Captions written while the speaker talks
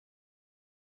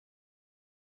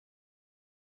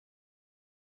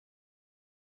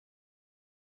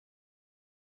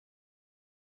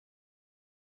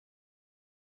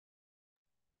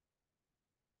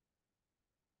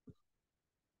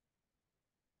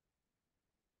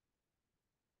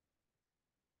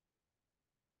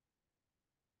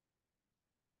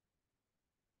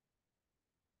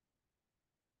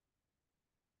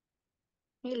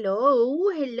Hello,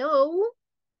 hello.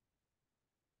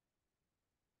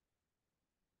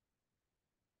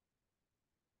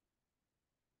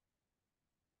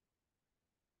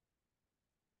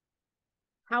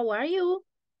 How are you?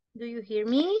 Do you hear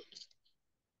me?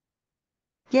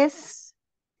 Yes.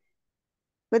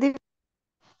 Good evening.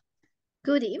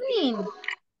 Good evening.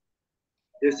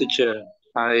 Yes, teacher.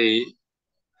 I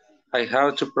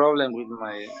have two problem with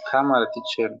my camera,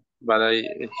 teacher, but I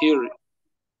hear.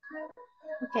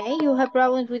 Okay, you have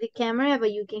problems with the camera,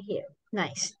 but you can hear.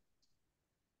 Nice.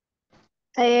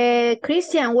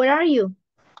 Christian, where are you?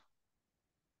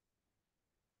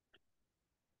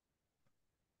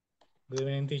 Good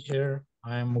evening, teacher.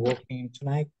 I'm working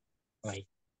tonight, like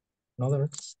another.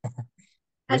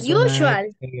 As Reason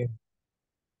usual.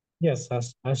 yes,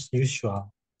 as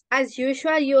usual. As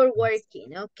usual, you're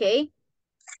working, okay?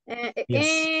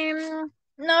 Yes.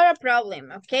 Not a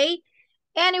problem, okay?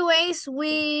 Anyways,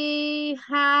 we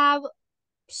have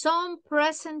some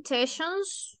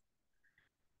presentations.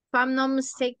 If I'm not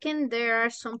mistaken, there are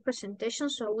some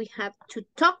presentations, so we have to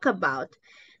talk about.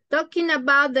 Talking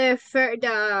about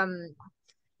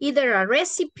either a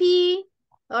recipe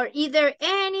or either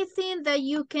anything that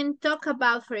you can talk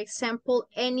about, for example,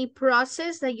 any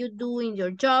process that you do in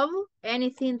your job,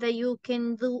 anything that you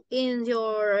can do in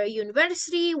your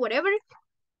university, whatever.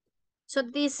 So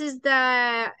this is the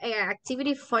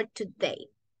activity for today.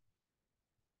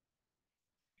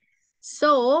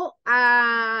 So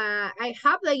I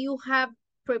hope that you have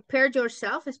prepared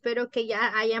yourself. Espero que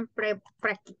ya hayan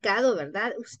practicado,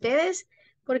 ¿verdad? Ustedes,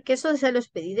 porque eso se los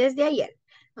pedí desde ayer.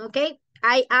 Okay,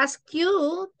 I ask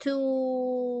you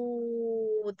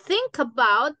to think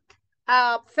about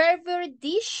a favorite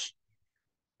dish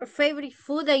or favorite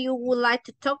food that you would like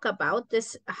to talk about.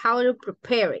 This how to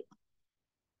prepare it.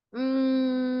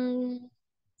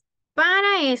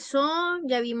 Para eso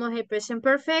ya vimos el present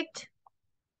perfect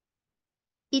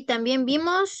y también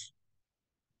vimos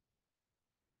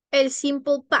el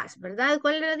simple past, ¿verdad?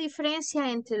 ¿Cuál es la diferencia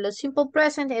entre los simple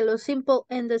present y los simple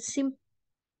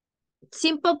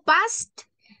past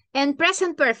and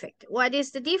present perfect? What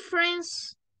is the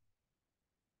difference?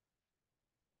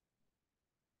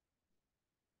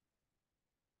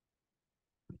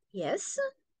 Yes.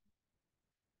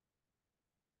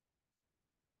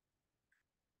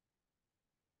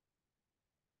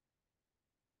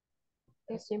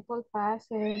 The simple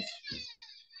past is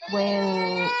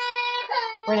when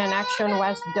an action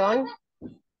was done.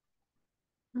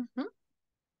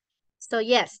 So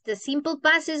yes, the simple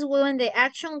past is when the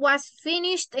action was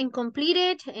finished and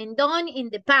completed and done in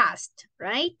the past,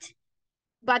 right?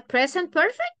 But present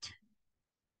perfect?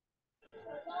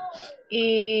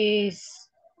 Is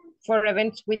for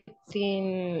events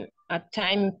within a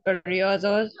time period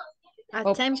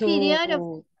A time period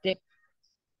of the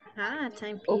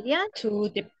time period to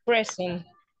the present.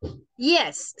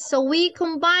 Yes, so we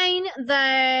combine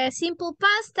the simple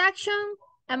past action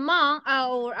among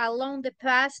or along the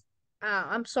past,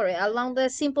 along the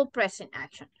simple present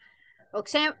action.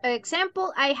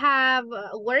 Example, I have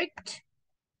worked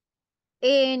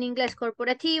in Inglés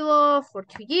Corporativo for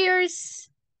 2 years.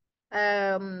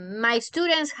 My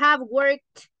students have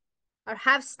worked or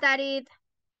have studied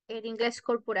in Inglés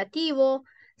Corporativo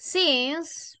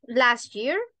since last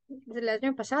year, el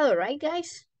año pasado, right,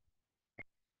 guys?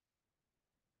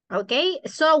 Okay,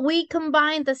 so we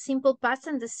combine the simple past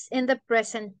and the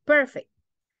present perfect.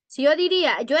 Si yo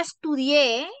diría, yo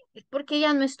estudié, es porque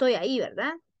ya no estoy ahí,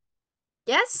 ¿verdad?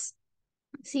 Yes.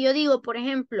 Si yo digo, por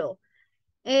ejemplo,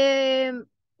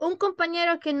 un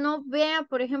compañero que no vea,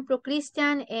 por ejemplo,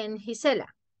 Cristian en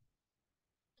Gisela,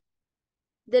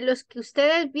 de los que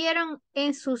ustedes vieron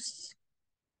en sus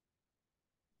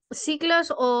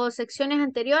ciclos o secciones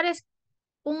anteriores,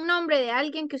 un nombre de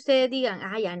alguien que ustedes digan,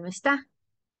 ya no está.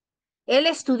 Él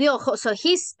estudió, so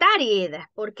he studied,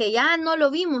 porque ya no lo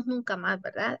vimos nunca más,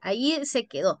 ¿verdad? Ahí se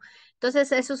quedó.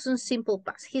 Entonces, eso es un simple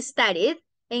past. He studied,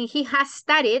 and he has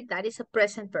studied, that is a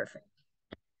present perfect.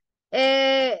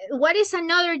 What is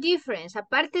another difference?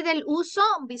 Aparte del uso,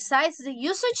 besides the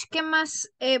usage, ¿qué más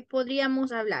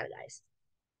podríamos hablar, guys?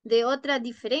 De otra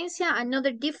diferencia,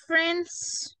 another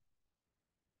difference.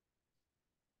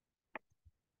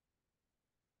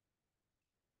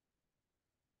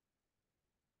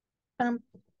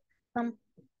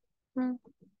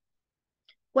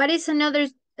 What is another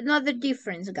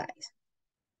difference, guys?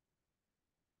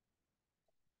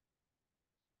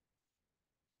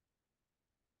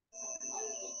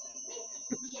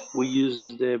 We use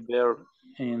the verb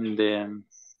in the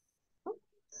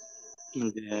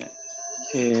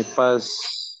past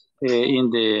in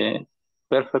the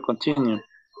perfect continuum.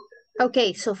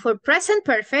 Okay, so for present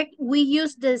perfect, we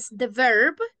use the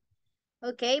verb,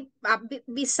 okay?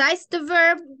 Besides the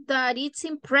verb that it's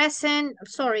in present,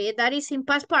 sorry, that is in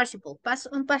past participle,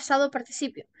 un pasado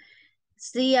participio.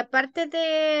 Si aparte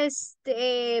de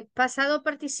este pasado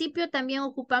participio también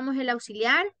ocupamos el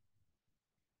auxiliar,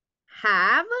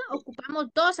 have,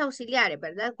 ocupamos dos auxiliares,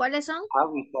 ¿verdad? ¿Cuáles son?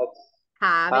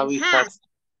 Have and has.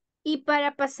 Y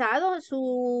para pasado,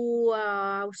 su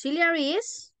auxiliar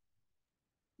is?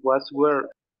 Was, were.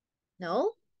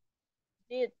 No.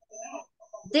 Did.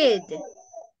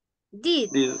 Did,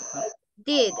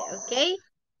 ¿ok?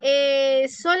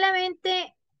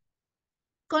 Solamente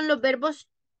con los verbos,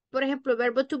 por ejemplo, el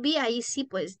verbo to be, ahí sí,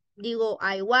 pues digo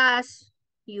I was,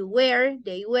 you were,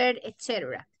 they were,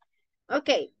 etc. Ok.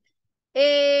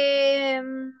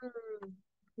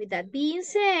 With that being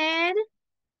said,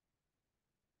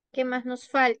 ¿qué más nos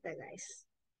falta, guys?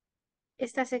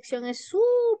 Esta sección es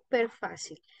súper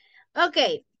fácil.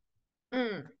 Ok.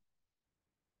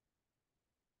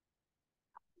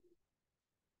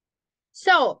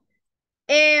 So,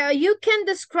 you can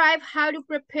describe how to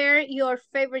prepare your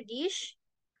favorite dish,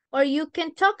 or you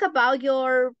can talk about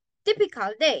your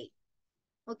typical day,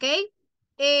 okay?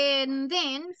 And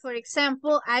then, for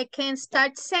example, I can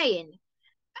start saying,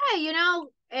 hey, you know,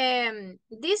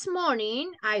 this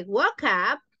morning I woke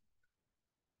up,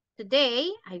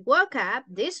 this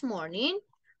morning,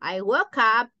 I woke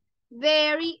up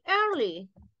very early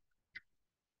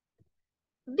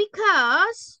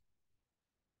because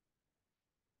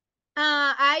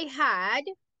I had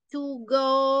to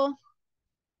go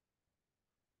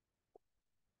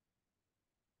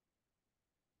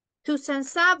to San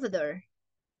Salvador.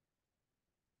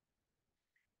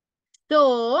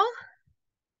 So,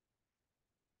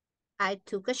 I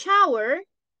took a shower.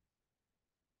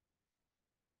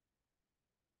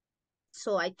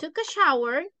 So, I took a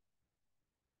shower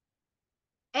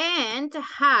and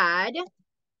had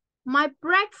my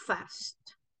breakfast.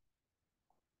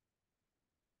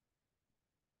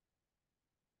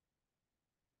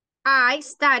 I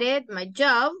started my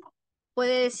job.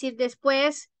 Puede decir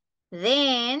después,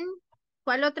 then.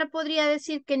 ¿Cuál otra podría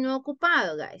decir que no he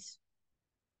ocupado, guys?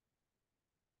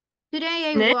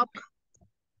 Today I woke.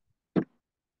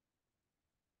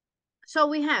 So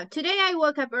we have, today I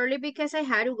woke up early because I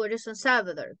had to go to San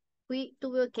Salvador.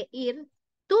 Tuve que ir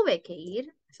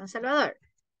a San Salvador.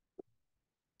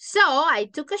 So, I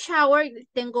took a shower.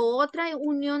 Tengo otra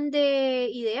unión de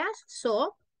ideas.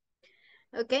 So,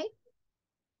 ok.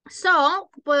 So,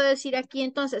 puedo decir aquí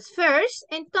entonces first.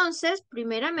 Entonces,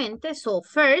 primeramente, so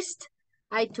first,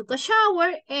 I took a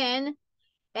shower and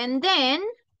then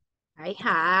I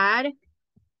had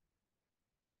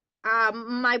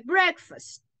my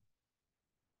breakfast.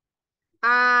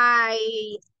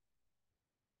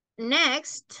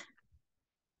 Next,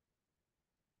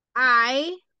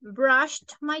 I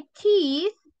brushed my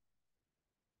teeth.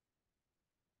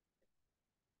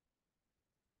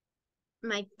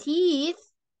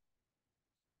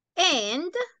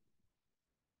 And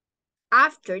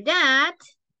after that,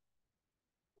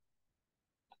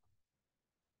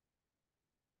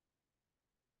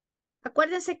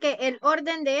 acuérdense que el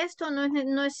orden de esto no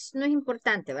es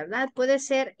importante, ¿verdad? Puede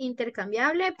ser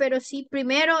intercambiable, pero sí,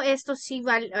 primero esto sí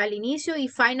va al inicio y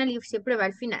finally siempre va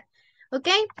al final. ¿Ok?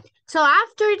 So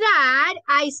after that,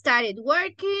 I started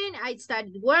working.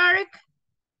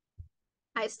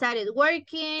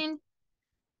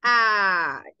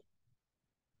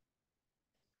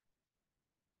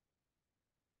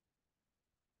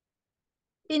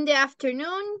 In the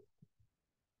afternoon.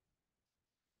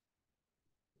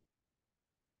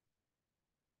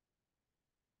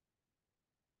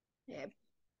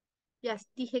 Ya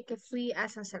dije que fui a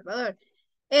San Salvador.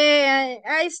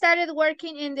 I started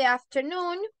working in the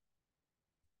afternoon.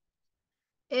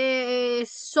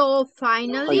 So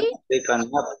finally,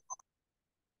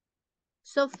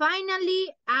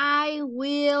 I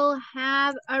will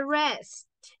have a rest.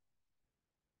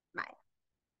 Bye.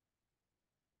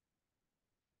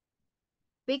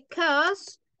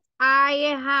 Because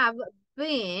I have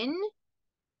been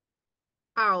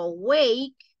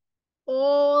awake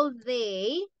all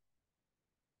day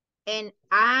and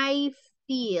I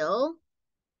feel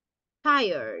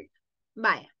tired.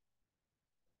 Bye.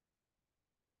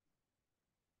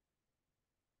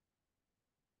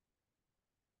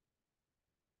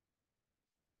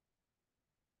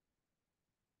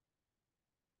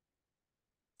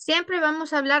 Siempre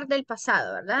vamos a hablar del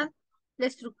pasado, ¿verdad? La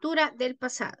estructura del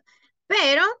pasado.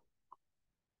 Pero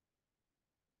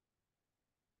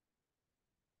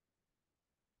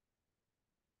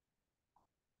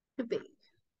to be.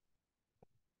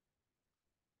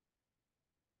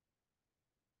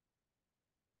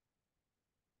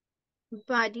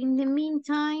 But in the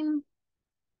meantime,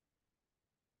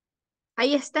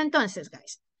 ahí está entonces,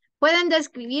 guys. Pueden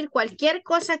describir cualquier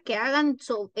cosa que hagan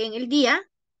en el día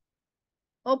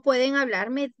o pueden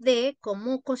hablarme de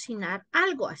cómo cocinar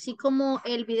algo, así como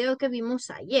el video que vimos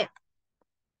ayer.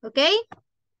 ¿Ok?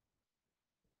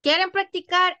 ¿Quieren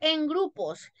practicar en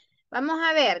grupos? Vamos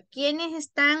a ver quiénes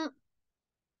están,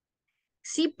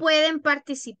 sí pueden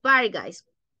participar, guys.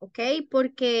 ¿Ok?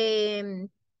 Porque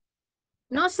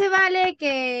no se vale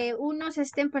que unos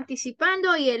estén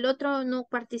participando y el otro no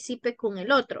participe con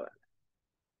el otro.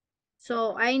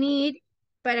 So, I need,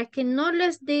 para que no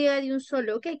les diga de un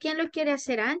solo, ¿ok? ¿Quién lo quiere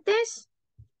hacer antes?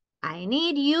 I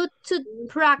need you to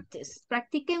practice.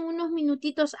 Practiquen unos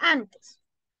minutitos antes.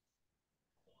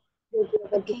 Yo quiero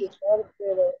Okay. participar,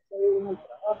 pero estoy en el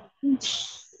trabajo.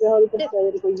 Yo ahorita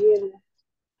estoy recogiendo.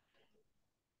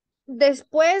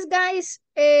 Después, guys,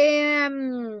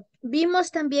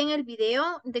 vimos también el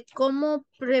video de cómo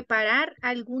preparar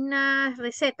algunas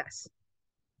recetas.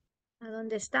 ¿A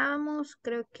dónde estábamos?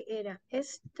 Creo que era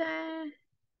esta.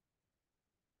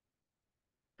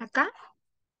 Acá.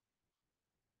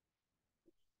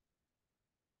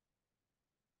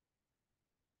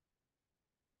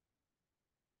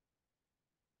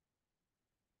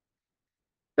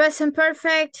 Present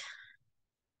perfect.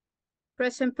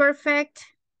 Present perfect.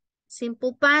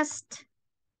 Simple past.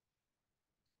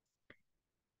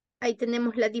 Ahí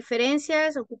tenemos las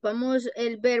diferencias. Ocupamos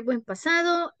el verbo en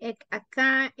pasado.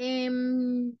 Acá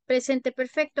en presente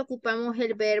perfecto ocupamos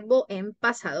el verbo en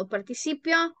pasado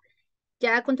participio.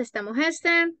 Ya contestamos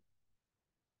este.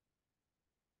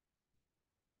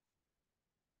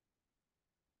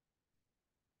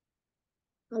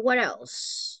 What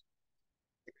else?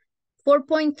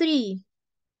 4.3.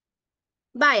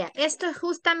 Vaya, esto es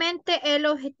justamente el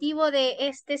objetivo de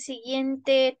este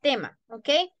siguiente tema, ¿ok?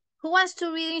 Who wants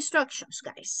to read instructions,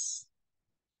 guys?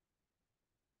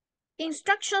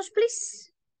 Instructions,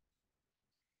 please.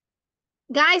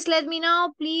 Guys, let me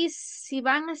know, please, si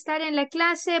van a estar en la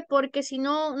clase, porque si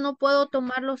no, no puedo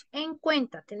tomarlos en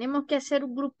cuenta. Tenemos que hacer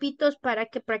grupitos para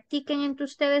que practiquen entre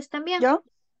ustedes también. ¿Yo?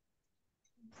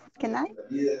 Can I?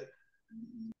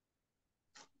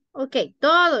 Ok,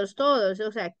 todos.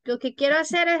 O sea, lo que quiero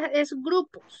hacer es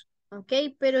grupos, ok,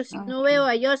 pero si no veo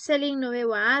a Jocelyn, no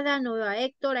veo a Ada, no veo a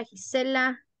Héctor, a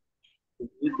Gisela. Sí,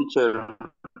 teacher.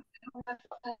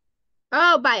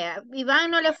 Oh, vaya,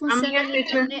 Iván no le funciona here, el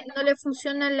teacher. internet, no le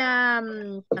funciona la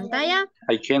pantalla.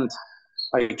 I can't.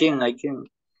 I can. I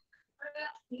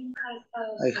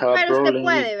have a Pero usted problem with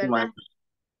puede, my... ¿verdad?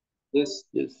 Yes,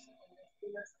 yes.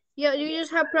 You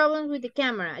just have problems with the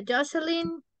camera.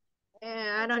 Jocelyn,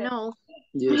 I don't know.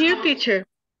 Yes. Here, teacher.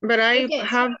 But I Okay.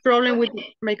 have problem with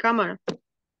my camera.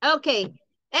 Okay,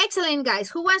 excellent, guys.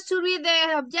 Who wants to read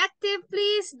the objective,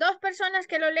 please? Dos personas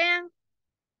que lo lean.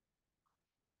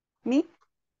 Me?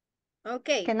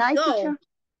 Okay, Can I, go. teacher?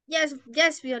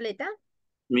 Yes, Violeta.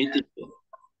 Me, teacher.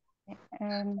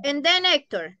 And then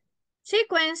Héctor.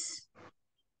 Sequence.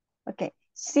 Okay.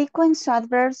 Sequence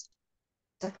adverbs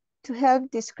to help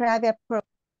describe appropriate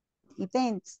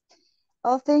events,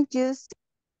 often used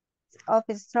of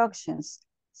instructions.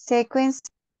 Sequence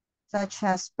such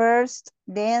as first,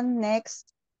 then,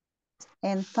 next,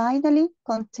 and finally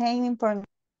contain information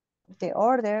of the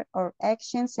order or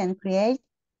actions and create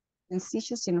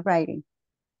decisions in writing.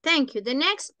 Thank you. The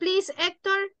next, please,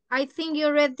 Héctor. I think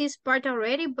you read this part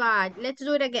already, but let's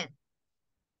do it again.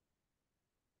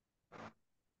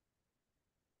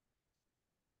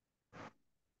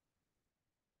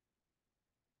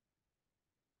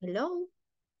 Hello?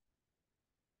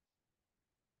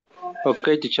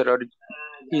 Okay, teacher.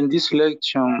 In this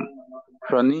lesson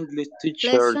from English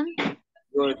teacher,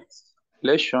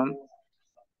 lesson,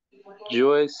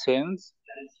 sense,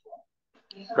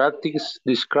 practice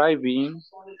describing,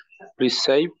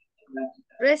 receive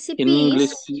in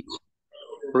English,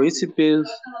 recipes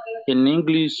in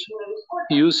English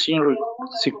using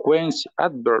sequence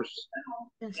adverbs.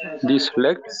 This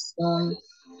lesson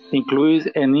includes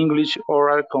an English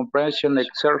oral comprehension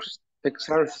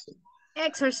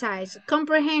Exercise,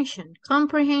 comprehension.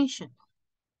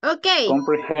 Okay.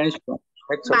 Comprehension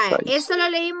exercise. Vale, eso lo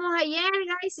leímos ayer,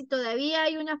 guys, y todavía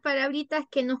hay unas palabritas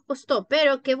que nos costó,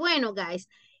 pero qué bueno, guys.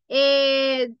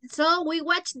 So we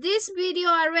watched this video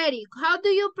already. How do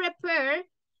you prepare?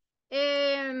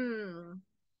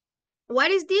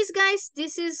 What is this, guys?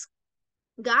 This is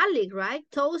garlic, right?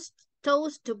 Toast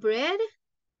bread.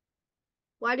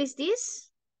 What is this?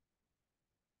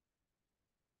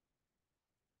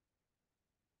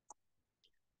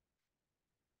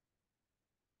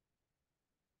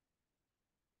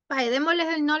 Vale, démosles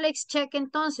el knowledge check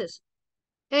entonces.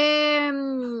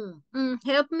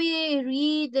 Help me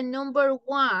read the number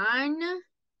one.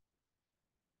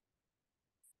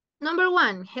 Number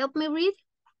one, help me read.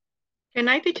 Can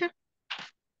I, teacher?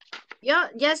 Yeah,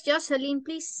 yes, Jocelyn,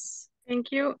 please.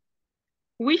 Thank you.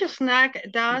 Which snack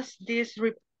does this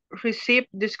recipe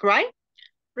describe?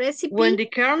 Recipe. When the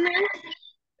kernels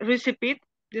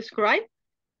describe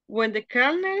when the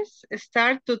kernels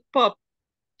start to pop,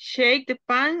 shake the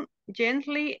pan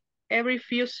gently every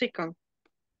few seconds.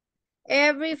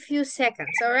 Every few seconds.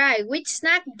 All right. Which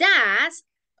snack?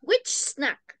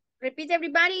 Repeat,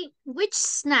 everybody. Which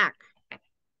snack?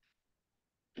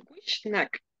 Which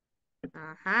snack?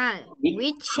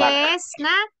 Which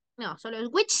snack? No, solo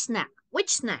which snack?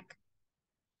 Which snack?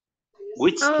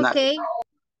 Which snack? Okay.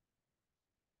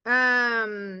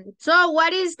 So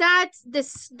what is that?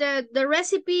 The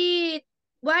recipe.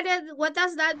 What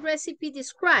does that recipe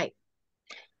describe?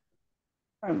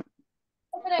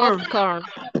 Popcorn.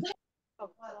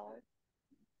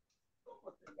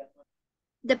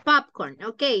 The popcorn.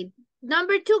 Okay.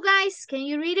 Number two, guys. Can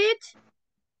you read it?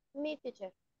 Me,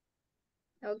 teacher.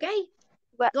 Okay.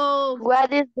 Go.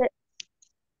 What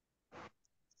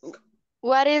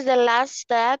is the last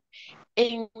step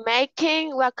in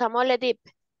making guacamole dip?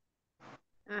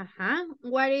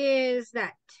 What is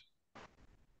that?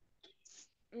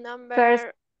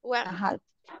 Number one.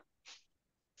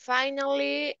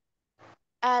 Finally,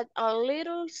 add a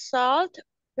little salt,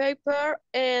 pepper,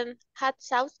 and hot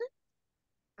sauce.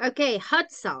 Okay,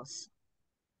 hot sauce.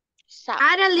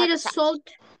 Add a little salt,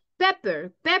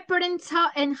 pepper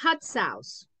and hot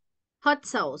sauce. Hot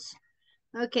sauce.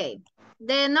 Okay.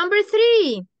 Then number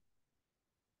three.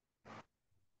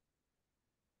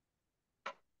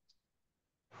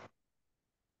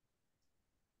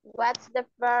 What's the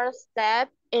first step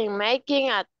in making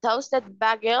a toasted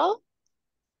bagel?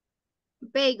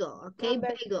 Bagel, okay,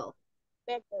 bagel.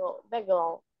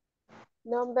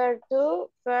 Number two,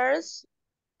 first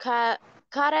cut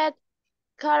it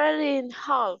in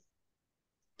half.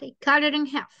 Okay, cut it in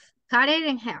half.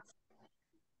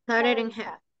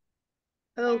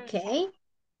 Okay.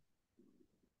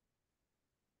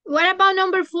 What about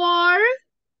number four?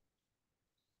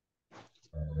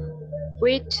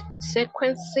 Which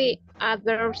sequence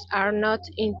adverbs are not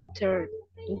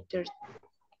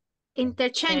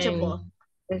Interchangeable.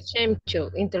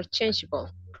 Interchangeable.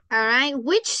 All right.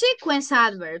 Which sequence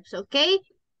adverbs, okay?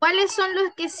 ¿Cuáles son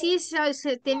los que sí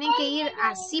se tienen que ir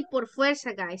así por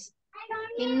fuerza, guys?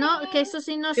 Que esos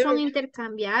sí no son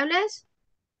intercambiables.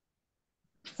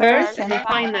 First and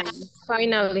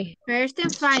finally. First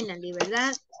and finally,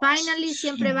 ¿verdad? Finally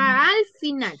siempre va al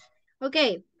final.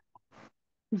 Ok.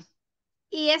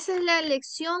 Y esa es la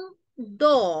lección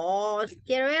 2.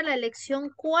 Quiero ver la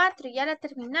lección 4. Ya la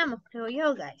terminamos, creo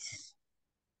yo, guys.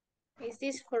 Is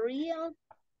this for real?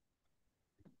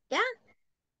 ¿Ya?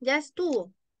 Ya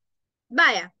estuvo.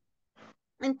 Vaya.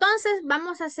 Entonces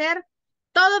vamos a hacer,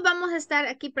 todos vamos a estar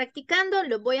aquí practicando.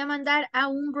 Los voy a mandar a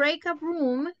un breakout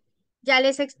room. Ya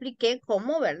les expliqué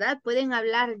cómo, ¿verdad? Pueden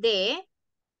hablar de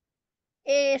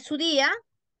su día,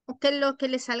 o que lo que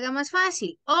les salga más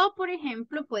fácil. O, por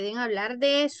ejemplo, pueden hablar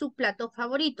de su plato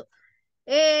favorito.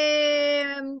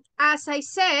 As I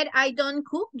said, I don't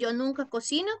cook. Yo nunca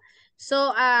cocino.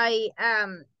 So,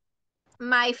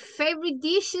 my favorite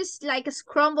dish is like a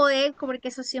scrambled egg, porque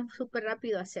eso sí es súper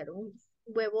rápido hacer. Un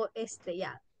huevo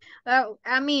estrellado.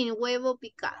 Huevo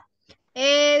picado.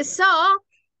 So,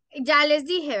 ya les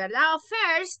dije, ¿verdad?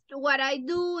 First, what I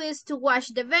do is to wash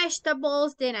the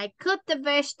vegetables, then I cook the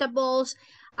vegetables,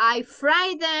 I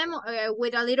fry them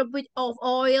with a little bit of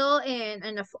oil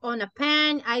and on a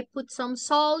pan. I put some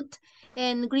salt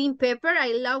and green pepper.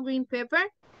 I love green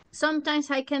pepper. Sometimes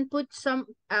I can put some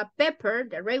pepper,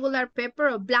 the regular pepper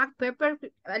or black pepper,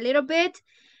 a little bit.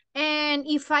 And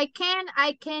if I can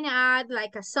add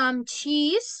like some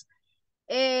cheese.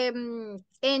 And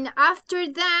after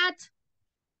that,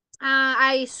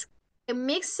 I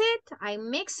mix it,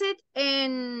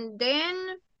 and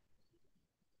then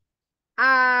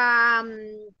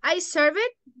I serve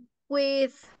it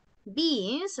with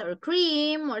beans or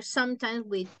cream, or sometimes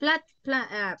with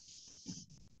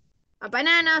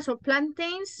bananas or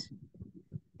plantains.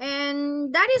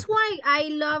 And that is why I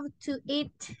love to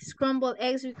eat scrambled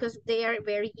eggs, because they are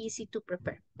very easy to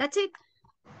prepare. That's it.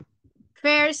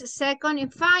 First, second,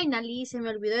 and finally. Se me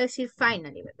olvidó decir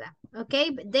finally, ¿verdad?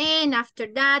 Ok, but then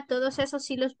after that, todos esos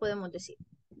sí los podemos decir.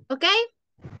 Ok.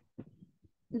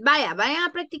 Vayan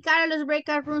a practicar a los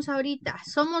breakout rooms ahorita.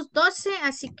 Somos 12,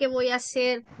 así que voy a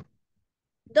hacer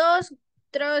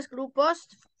tres grupos.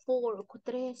 4,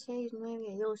 3, 6,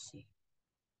 9, 12.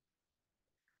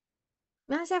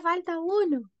 Me hace falta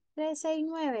uno. 3, 6,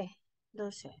 9,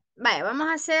 12. Vaya, vamos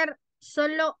a hacer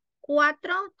solo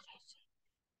 4.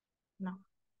 No.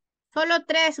 Solo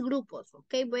 3 grupos,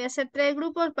 ¿ok? Voy a hacer 3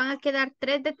 grupos, van a quedar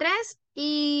 3 de 3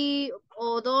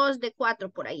 o 2 de 4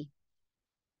 por ahí.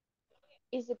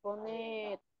 Y se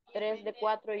pone 3 de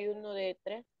 4 y 1 de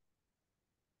 3.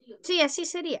 Sí, así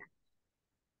sería.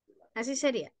 Así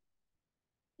sería.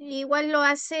 Igual lo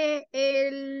hace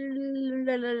el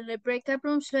breakout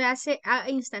room, se hace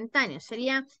instantáneo.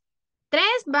 Sería 3,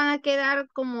 van a quedar,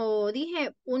 como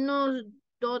dije, unos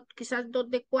 2, quizás 2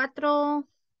 de 4.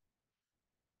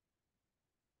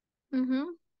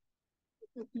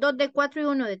 2 de 4 y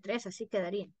 1 de 3, así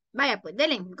quedaría. Vaya, pues,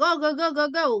 denle. Go, go, go, go,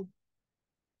 go.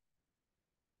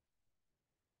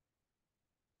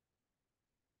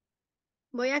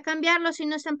 Voy a cambiarlo si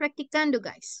no están practicando,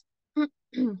 guys.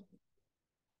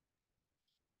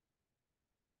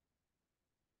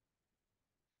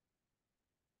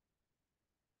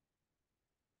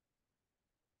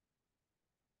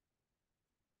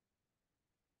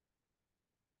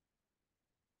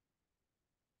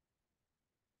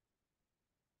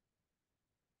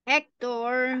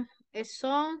 Héctor,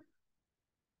 eso.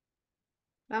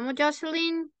 Vamos,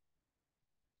 Jocelyn.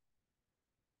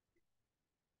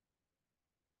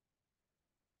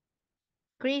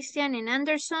 Christian and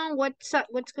Anderson, what's up?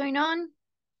 What's going on?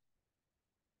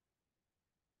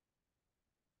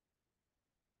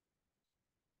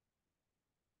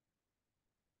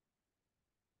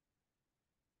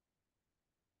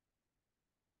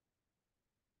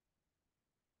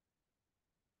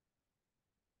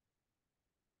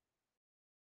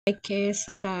 I guess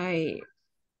I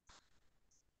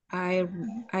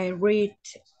read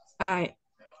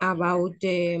about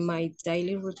my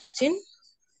daily routine.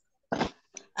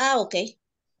 Okay.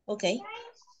 Okay.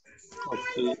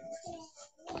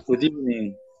 Good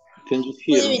evening. Can you Good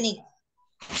hear me? evening.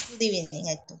 Good evening,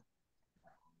 Héctor.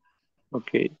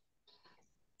 Okay.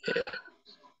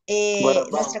 What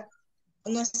about?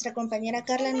 Nuestra compañera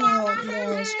Carla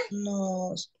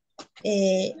nos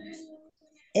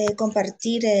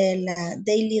compartir la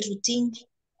daily routine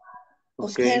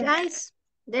of Okay. her. Guys,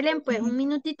 denle pues un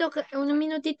minutito, unos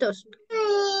minutitos.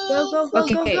 Go, go, go,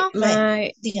 go, Okay, go.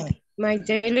 Dígame. my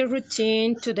daily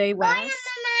routine today was,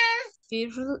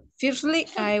 firstly,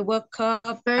 I woke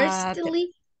up at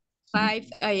Firstly,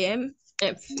 5 a.m.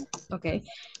 Okay,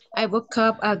 I woke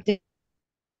up at the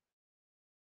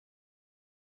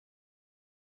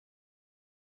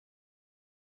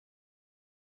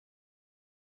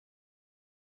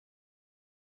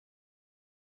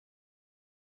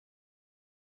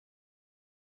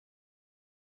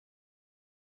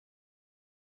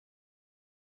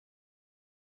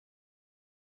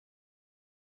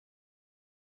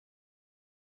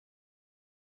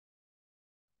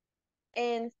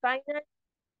And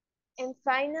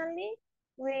finally,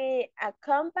 we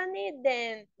accompany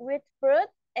them with fruit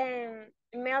and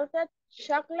melted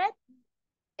chocolate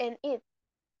and eat.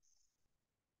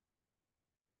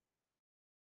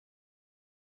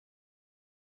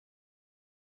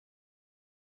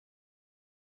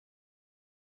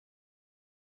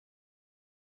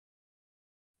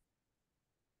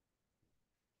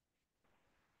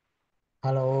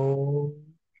 Hello.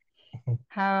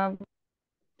 Have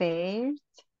faith.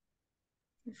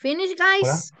 finish, Hola.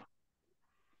 guys.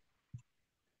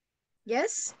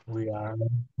 Yes. We are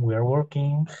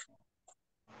working.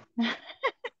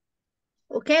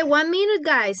 Okay, 1 minute,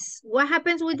 guys. What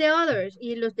happens with the others?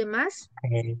 ¿Y los demás?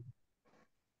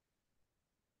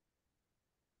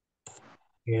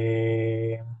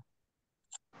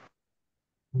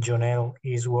 Jonelle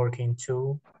is working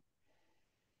too.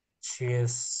 She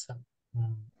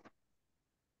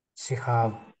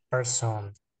have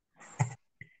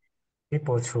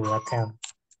people to attend.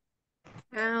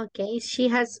 Okay, she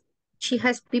has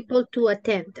people to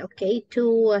attend, okay,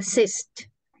 to assist.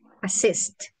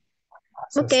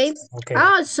 Okay. Okay.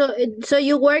 Oh, so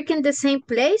you work in the same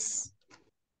place?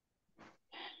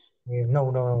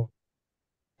 No.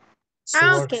 She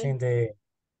works Okay. in the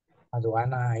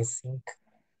aduana, I think.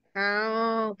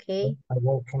 Okay. I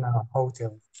work in a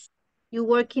hotel. You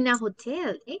work in a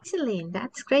hotel. Excellent.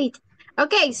 That's great.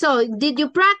 Okay, so did you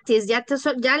practice? Ya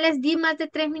les di más de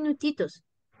 3 minutitos.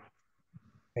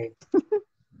 Okay.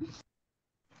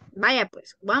 Vaya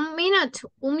pues, 1 minute.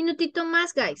 Un minutito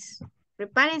más, guys.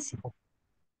 Prepárense.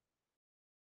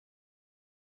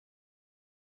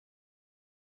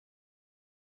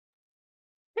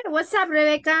 Hey, what's up,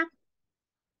 Rebecca?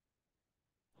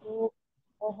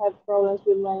 I have problems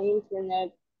with my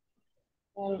internet,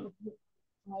 and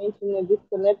my internet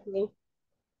disconnect me.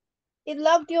 It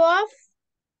locked you off?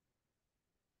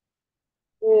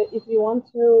 If you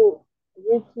want to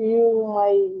read to you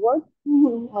my work,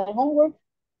 my homework.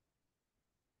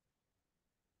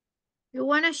 You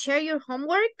want to share your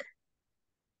homework?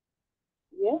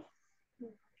 Yes.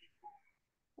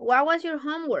 What was your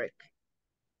homework?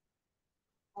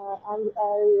 I'm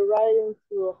writing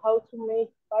to how to make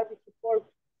barbecue pork.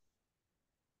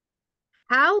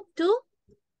 How to?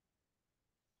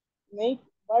 Make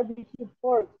barbecue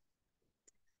pork.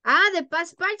 Ah, the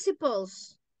past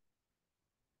participles.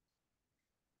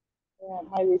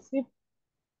 My recipe.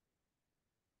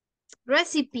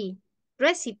 Recipe.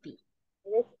 Recipe.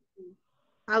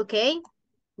 Okay.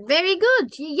 Very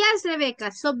good. Yes,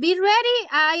 Rebecca. So be ready.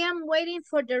 I am waiting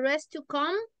for the rest to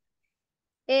come.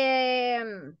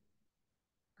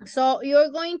 So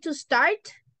you're going to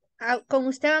start. Con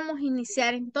usted vamos a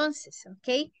iniciar entonces,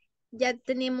 okay? Ya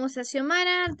tenemos a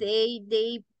Xiomara.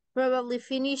 They probably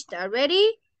finished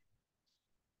already.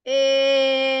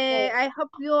 I hope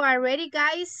you are ready,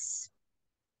 guys.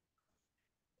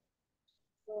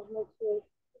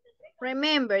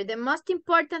 Remember, the most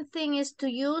important thing is to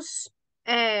use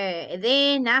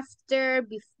then, after,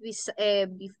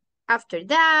 after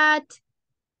that,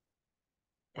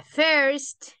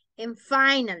 first, and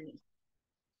finally.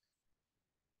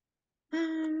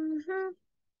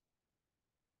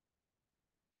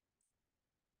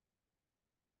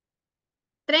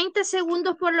 30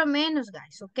 segundos por lo menos,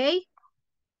 guys, ¿ok?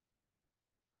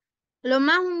 Lo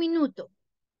más 1 minuto.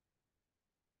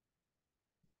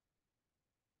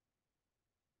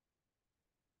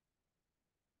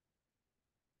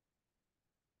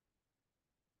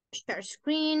 Share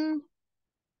screen.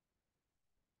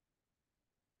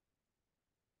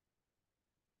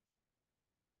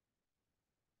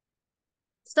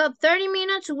 So 30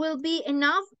 minutes will be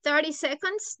enough. 30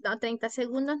 seconds. No, 30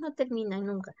 segundos no terminan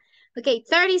nunca. Ok,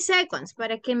 30 seconds.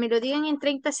 Para que me lo digan en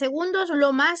 30 segundos,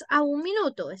 lo más a 1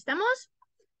 minuto. ¿Estamos?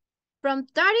 From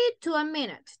 30 to a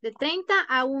minute. De 30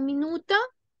 a 1 minuto.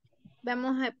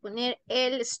 Vamos a poner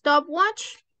el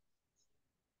stopwatch.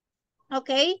 Ok.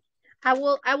 I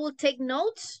will take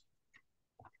notes.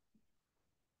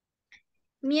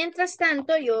 Mientras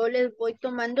tanto, yo les voy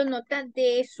tomando nota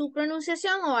de su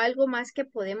pronunciación o algo más que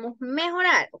podemos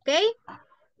mejorar, ¿ok?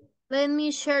 Let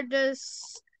me share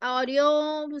this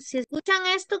audio. Si escuchan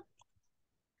esto,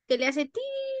 que le hace ti,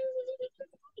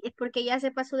 es porque ya se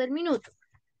pasó del minuto,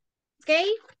 ¿ok?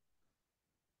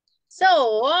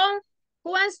 So,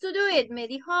 who wants to do it? Me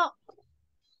dijo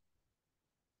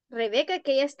Rebeca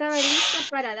que ya estaba lista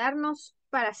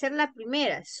para hacer la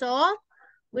primera. So,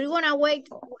 we're gonna wait.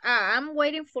 I'm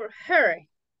waiting for her.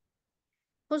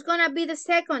 Who's gonna be the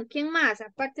second? ¿Quién más?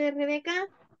 Aparte de Rebeca.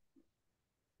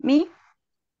 Me.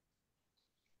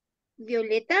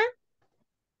 Violeta.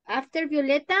 After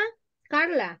Violeta,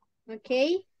 Carla.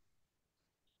 Okay.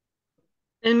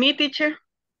 And me, teacher.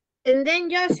 And then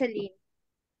Jocelyn.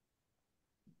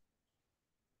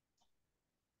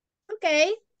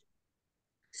 Okay.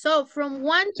 So from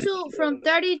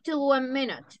 30 to 1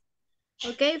 minute.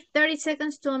 Okay, 30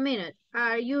 seconds to a minute.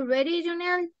 Are you ready,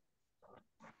 Junel?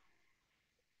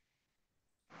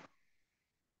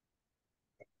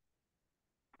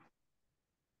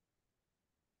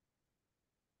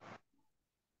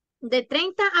 De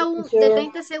 30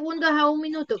 segundos a 1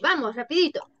 minuto. Vamos,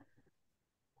 rapidito.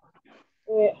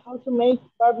 How to make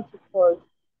barbecue pork.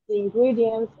 The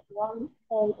ingredients: 1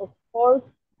 pound of pork,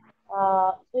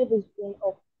 a tablespoon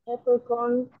of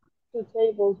peppercorn, 2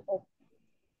 tables of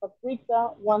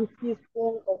paprika, 1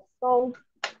 teaspoon of salt,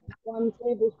 1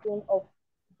 tablespoon of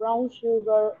brown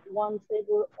sugar, 1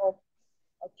 table of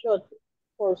achiote.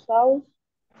 For sauce,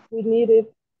 we needed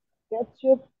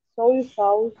ketchup, soy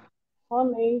sauce,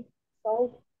 honey,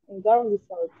 salt, and garlic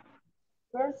salt.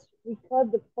 First, we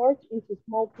cut the pork into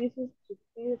small pieces to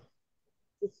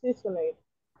season it.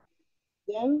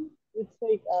 Then, we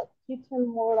take a kitchen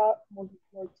mortar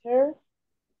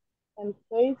and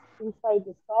place inside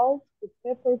the salt, the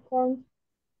peppercorns,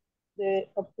 the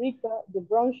paprika, the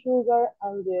brown sugar,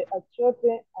 and the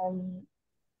achiote,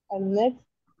 and next,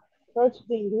 search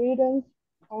the ingredients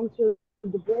until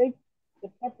they break the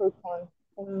peppercorn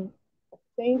and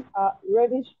obtain a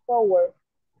reddish color.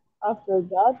 After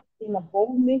that, in a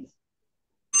bowl, mix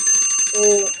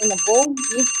the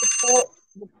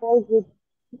pork with.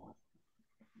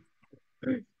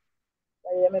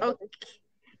 Okay.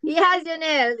 Yes,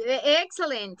 Jonel,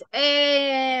 excellent.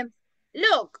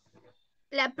 Look,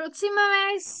 la próxima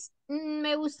vez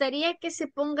me gustaría que se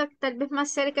ponga tal vez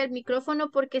más cerca el micrófono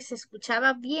porque se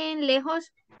escuchaba bien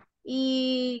lejos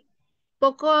y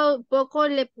poco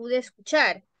le pude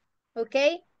escuchar, ¿ok?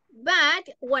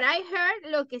 But what I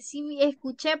heard, lo que sí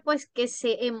escuché, pues que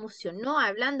se emocionó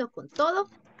hablando con todo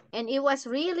And it was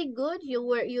really good.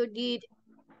 You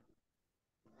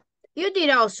did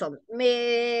awesome.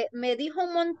 Me dijo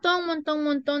un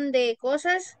montón de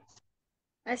cosas.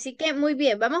 Así que muy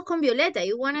bien. Vamos con Violeta.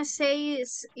 You wanna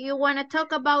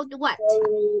talk about what?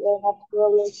 Sorry, I have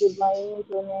problems with my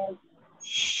internet.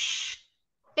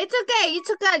 It's okay,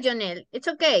 Jonel. It's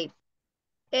okay.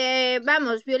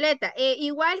 Vamos, Violeta.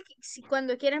 Igual, si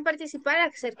cuando quieran participar,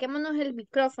 acerquémonos el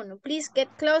micrófono. Please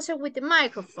get closer with the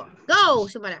microphone. Go,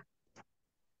 Xiomara.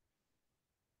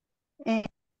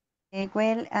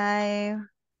 Well, I'm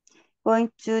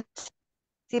going to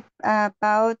tip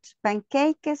about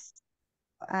pancakes.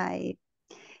 I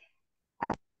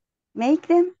make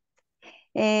them.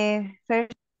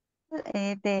 First,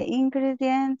 the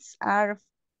ingredients are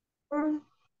flour,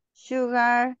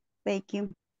 sugar,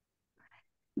 baking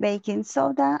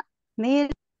soda,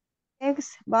 milk,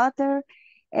 eggs, butter,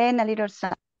 and a little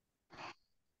salt.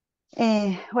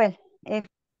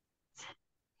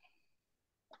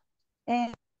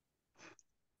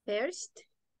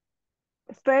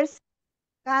 First,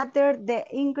 gather the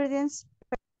ingredients,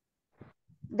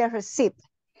 the recipe.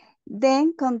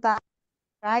 Then combine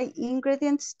dry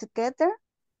ingredients together.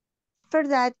 For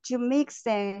that, you mix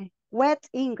the wet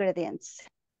ingredients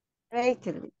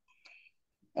regularly.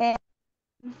 And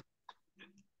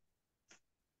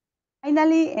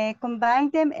finally, combine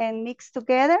them and mix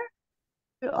together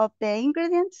of the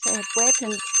ingredients wet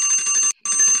and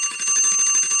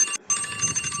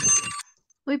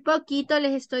muy poquito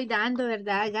les estoy dando,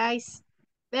 ¿verdad, guys?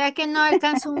 Vea que no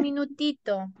alcanzo un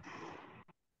minutito.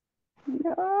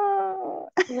 No.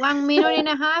 1 minute and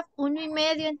a half,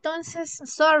 1.5, entonces,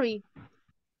 sorry.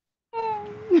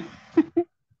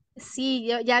 Sí,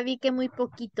 yo ya vi que muy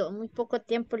poco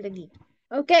tiempo le di.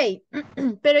 Ok,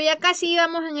 pero ya casi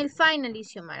íbamos en el final,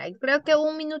 Xiomara. Creo que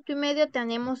 1 minuto y medio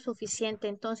tenemos suficiente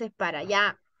entonces para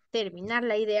ya terminar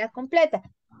la idea completa.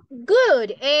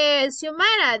 Good.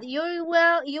 Xiomara, you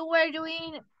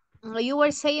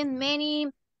were saying many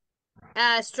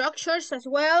structures as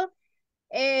well.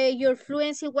 Your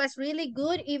fluency was really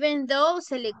good, even though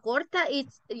se le corta,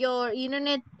 your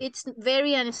internet, it's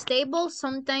very unstable.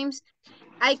 Sometimes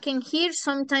I can hear,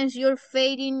 sometimes you're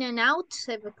fading and out,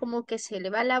 como que se le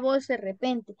va la voz de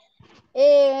repente.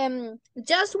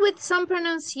 Just with some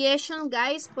pronunciation,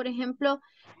 guys, por ejemplo,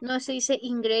 no se dice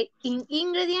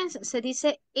ingredients, se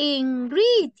dice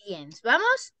ingredients.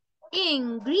 ¿Vamos?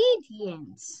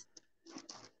 Ingredients.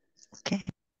 Okay.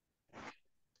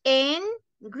 Ingredients,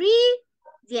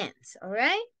 all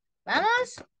right?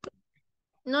 ¿Vamos?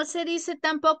 No se dice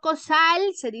tampoco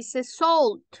sal, se dice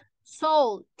salt.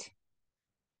 Salt.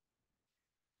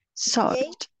 Okay.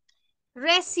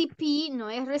 Recipe no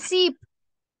es receipt.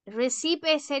 Receipt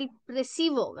es el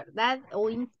recibo, ¿verdad? O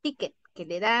un ticket que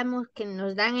le damos, que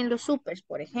nos dan en los supers,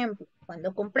 por ejemplo,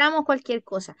 cuando compramos cualquier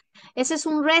cosa. Ese es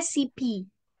un recipe.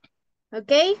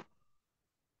 ¿Ok?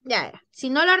 Ya. Si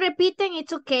no lo repiten,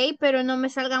 it's okay, pero no me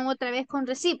salgan otra vez con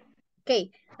receipt.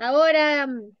 Ok. Ahora,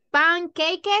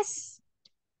 pancakes.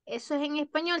 Eso es en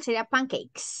español, sería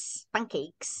pancakes.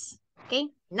 Pancakes.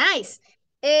 Ok. Nice.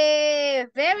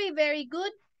 Very, very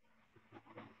good.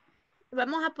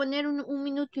 Vamos a poner un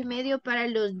minuto y medio para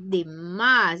los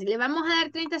demás. Le vamos a dar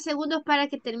 30 segundos para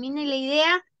que termine la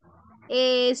idea.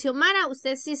 Xiomara,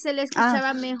 usted sí se le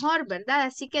escuchaba mejor, ¿verdad?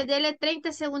 Así que dele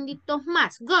 30 segunditos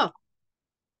más. Go.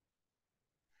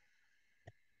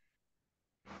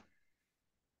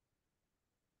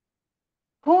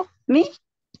 Who? Me?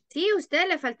 Sí, usted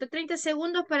le faltó 30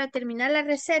 segundos para terminar la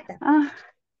receta.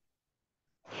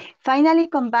 Finally,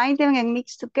 combine them and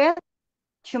mix together.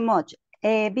 Too much.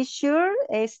 Be sure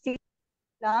still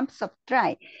lumps of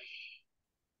dry.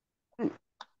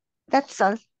 That's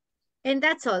all. And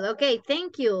that's all. Okay,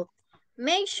 thank you.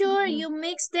 Make sure you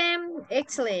mix them.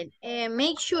 Excellent.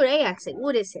 Make sure,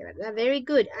 asegúrese, ¿verdad? Very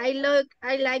good. I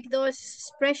like those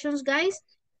expressions, guys.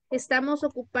 Estamos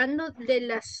ocupando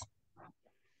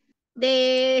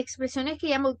de expresiones que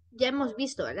ya hemos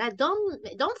visto, ¿verdad?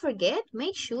 Don't forget,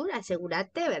 make sure,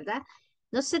 asegúrate, ¿verdad?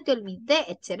 No se te olvide,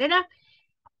 etcétera.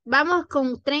 Vamos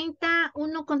con 30,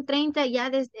 1 con 30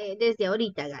 ya desde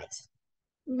ahorita, guys.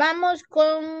 Vamos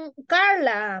con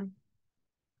Carla.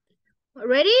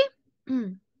 Ready?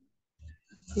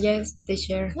 Yes,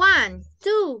 teacher. 1,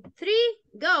 2, 3,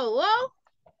 go.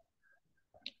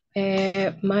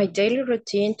 My daily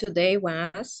routine today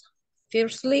was,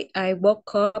 firstly, I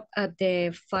woke up at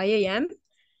the 5 a.m.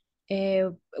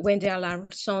 When the alarm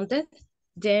sounded.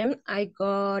 Then I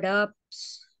got up.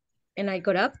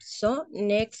 So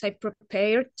next I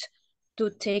prepared to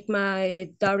take my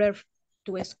daughter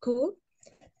to school.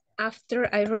 After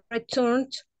I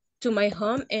returned to my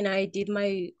home and I did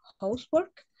my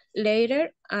housework.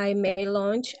 Later, I made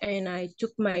lunch and I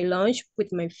took my lunch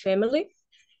with my family.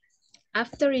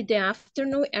 After in the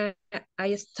afternoon,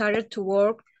 I started to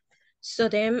work. So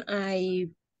then I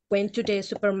went to the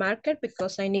supermarket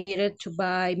because I needed to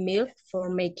buy milk for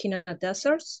making a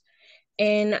dessert.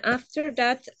 And after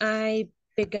that, I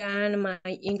began my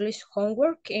English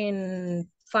homework, and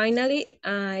finally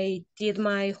I did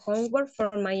my homework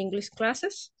for my English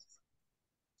classes.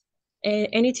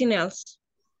 Anything else?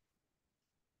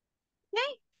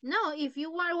 Okay. No, if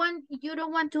you you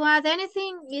don't want to add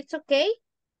anything, it's okay.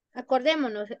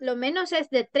 Acordémonos, lo menos es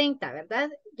de 30, ¿verdad?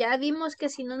 Ya vimos que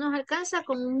si no nos alcanza,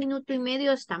 con 1 minuto y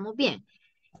medio estamos bien.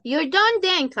 You're done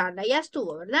then, Carla. Ya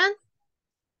estuvo, ¿verdad?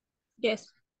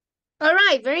 Yes. All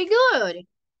right, very good.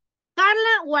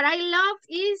 Carla, what I love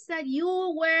is that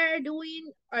you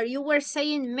were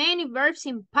saying many verbs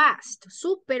in past.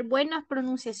 Súper buenas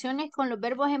pronunciaciones con los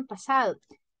verbos en pasado.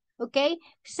 ¿Ok?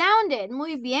 Sounded,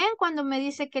 muy bien cuando me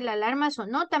dice que la alarma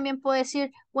sonó. También puedo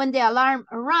decir when the alarm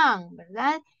rang,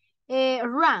 ¿verdad?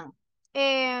 Rang.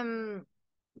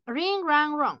 Ring,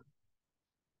 rang, wrong.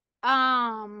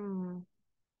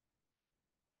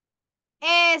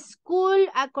 School,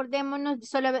 acordémonos,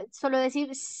 solo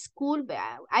decir school.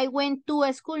 I went to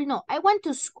a school. No, I went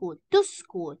to school. To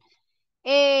school.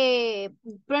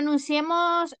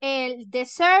 Pronunciemos el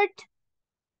dessert.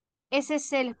 Ese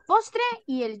es el postre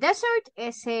y el dessert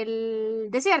es el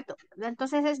desierto.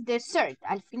 Entonces es dessert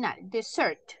al final.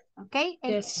 Dessert. ¿Ok?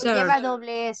 Lleva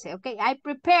doble S. ¿Ok? I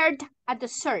prepared a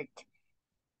dessert.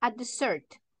 A dessert.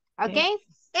 ¿Ok?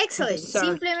 Excellent.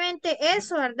 Simplemente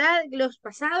eso, ¿verdad? Los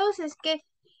pasados es que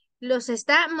los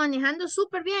está manejando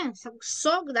súper bien.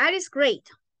 So that is great.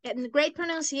 Great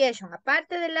pronunciation.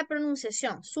 Aparte de la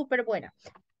pronunciación, súper buena.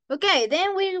 Okay,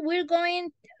 then we're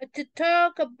going to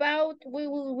talk about,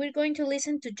 we're going to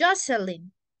listen to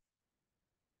Jocelyn.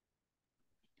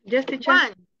 Yes, teacher.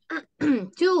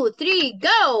 1, 2, 3,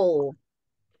 go.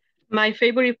 My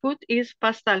favorite food is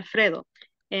pasta Alfredo,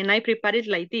 and I prepare it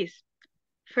like this.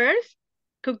 First,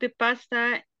 cook the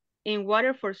pasta in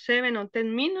water for 7 or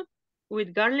 10 minutes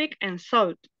with garlic and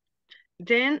salt.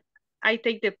 Then I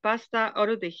take the pasta out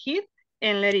of the heat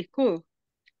and let it cool.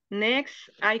 Next,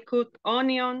 I cut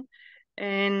onion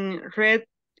and red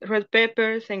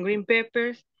peppers and green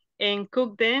peppers and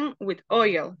cook them with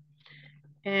oil.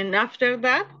 And after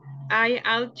that, I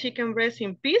add chicken breast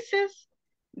in pieces.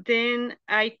 Then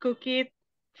I cook it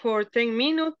for 10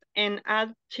 minutes and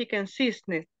add chicken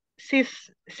seasoning.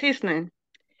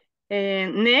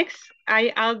 And next,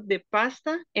 I add the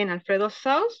pasta and Alfredo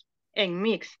sauce and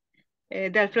mix.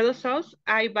 The Alfredo sauce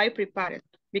I buy prepared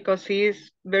because it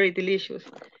is very delicious.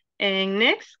 And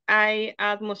next, I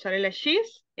add mozzarella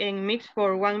cheese and mix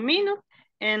for 1 minute.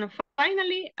 And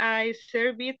finally, I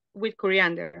serve it with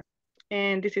coriander.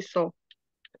 And this is all.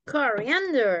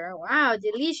 Coriander. Wow,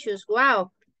 delicious.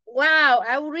 Wow. Wow,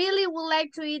 I really would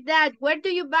like to eat that. Where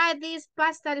do you buy this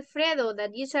pasta Alfredo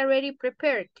that is already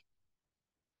prepared?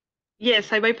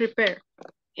 Yes, I buy prepared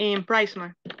in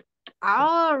PriceMart.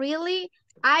 Oh, really?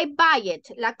 I buy it.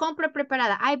 La compro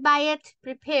preparada. I buy it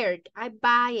prepared. I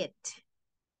buy it.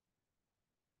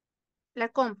 La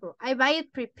compro. I buy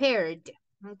it prepared.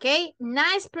 Okay.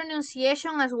 Nice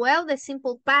pronunciation as well. The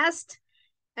simple past.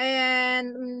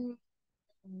 And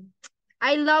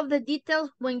I love the details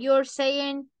when you're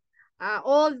saying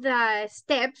all the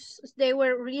steps. They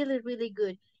were really, really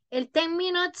good. El 10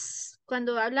 minutes,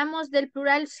 cuando hablamos del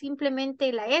plural,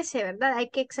 simplemente la S, ¿verdad? Hay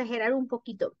que exagerar un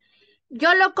poquito.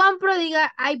 Yo lo compro,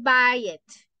 diga, I buy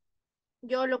it.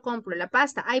 Yo lo compro, la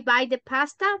pasta. I buy the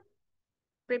pasta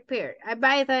prepared. I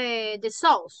buy the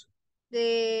sauce.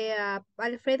 The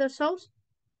Alfredo sauce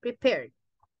prepared.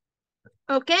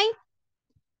 ¿Ok?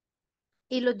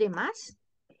 ¿Y los demás?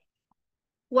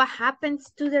 What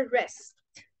happens to the rest?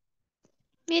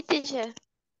 Mi teacher.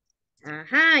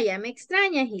 Ajá, ya me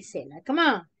extraña, Gisela. Come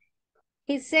on.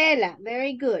 Gisela,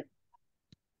 very good.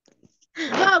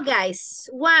 Go, guys.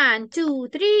 1, 2,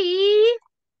 3.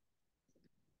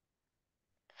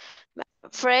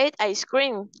 Fried ice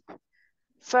cream.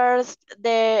 First,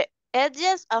 the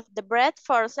edges of the bread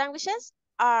for sandwiches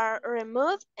are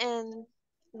removed and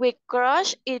we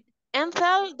crush it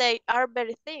until they are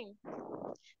very thin.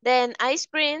 Then ice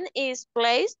cream is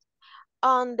placed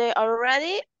on the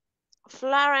already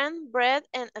flattened bread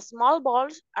and small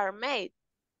balls are made.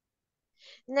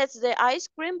 Next, the ice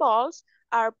cream balls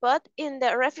are put in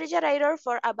the refrigerator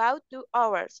for about 2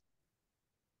 hours.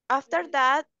 After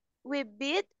that, we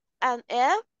beat an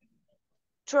egg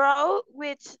through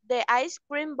which the ice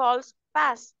cream balls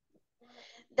pass.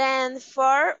 Then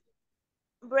 4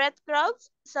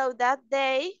 breadcrumbs so that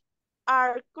they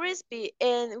are crispy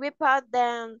and we put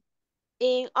them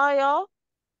in oil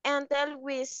until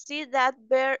we see that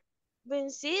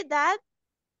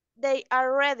they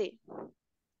are ready.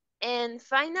 And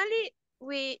finally,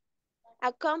 we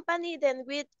accompany them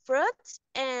with fruits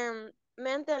and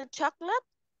melted chocolate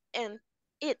and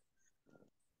eat.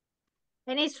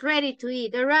 And it's ready to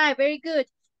eat. All right, very good.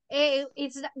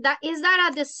 Is that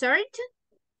a dessert?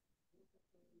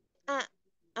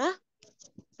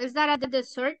 Is that a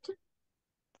dessert?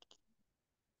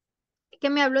 Que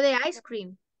me habló de ice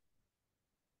cream.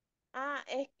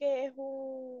 Es que es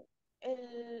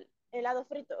el helado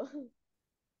frito.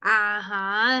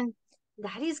 Ajá.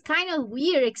 That is kind of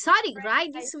weird, exotic,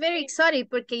 right? It's very exotic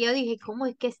porque yo dije, ¿cómo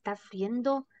es que está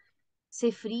friendo?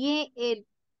 Se fríe el...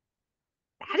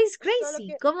 That is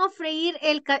crazy. ¿Cómo freír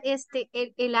el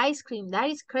ice cream? That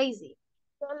is crazy.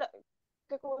 Solo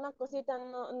que con una cosita,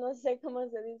 no sé cómo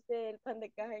se dice el pan de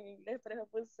caja en inglés, pero yo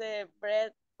puse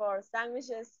bread for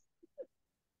sandwiches.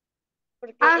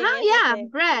 Ajá, yeah,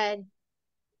 bread.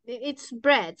 It's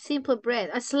bread, simple bread.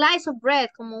 A slice of bread,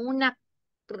 como una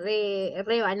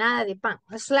rebanada de pan.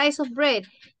 A slice of bread.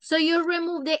 So you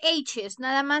remove the H's,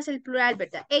 nada más el plural,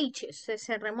 ¿verdad? H's.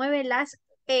 Se remueven las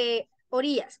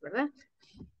orillas, ¿verdad?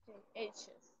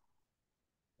 H's.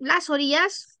 Las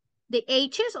orillas de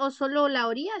H's o solo la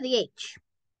orilla de H.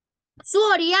 Su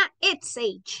orilla, it's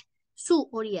H. Su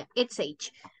orilla, it's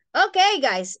H. Okay,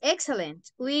 guys,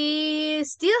 excellent. We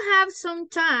still have some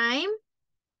time.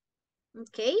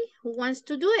 Okay, who wants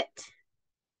to do it?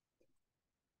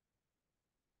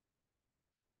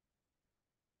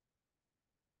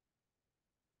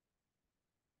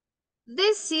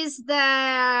 This is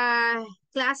the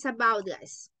class about,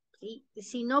 guys. ¿Sí?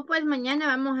 Si no, pues mañana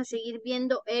vamos a seguir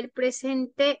viendo el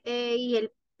presente y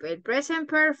el present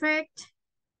perfect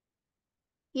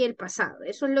y el pasado.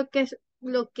 Eso es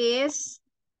lo que es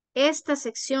esta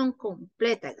sección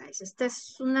completa, guys. Esta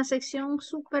es una sección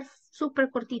súper, súper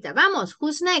cortita. Vamos,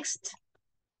 who's next?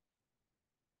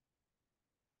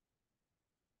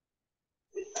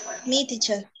 Me,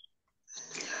 teacher.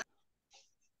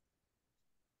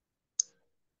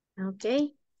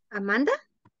 Okay. Amanda?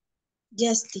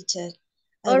 Yes, teacher.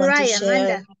 All right,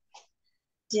 Amanda.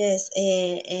 Yes,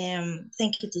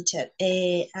 thank you, teacher.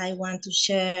 I want to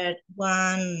share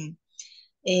one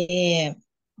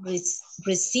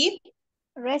recipe.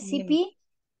 Recipe?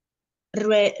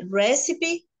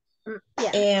 Recipe.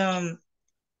 Yeah.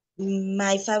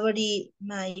 My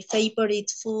favorite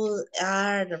food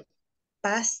are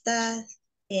pasta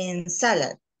and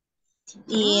salad.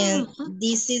 And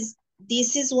this is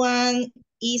one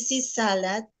easy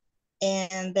salad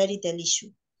and very delicious.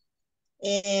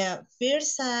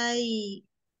 First, I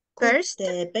cook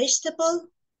the vegetable.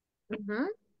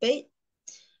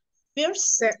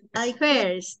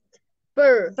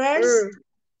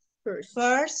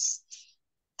 First,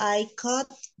 I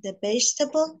cut the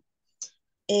vegetable.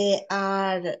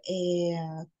 Are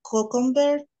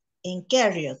cucumber and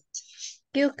carrot.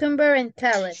 Cucumber and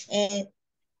carrot.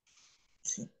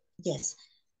 Yes.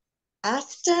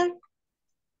 After,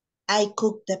 I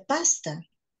cook the pasta.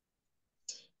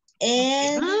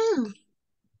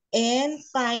 And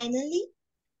finally,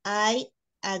 I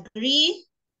agree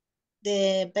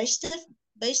the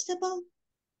vegetable.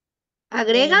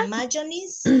 Agrega.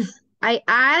 Mayonnaise. I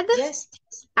add. Yes.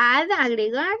 Add,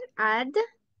 agregar, add.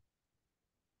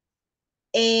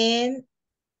 And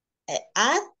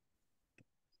add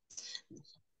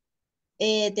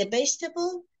the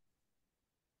vegetable,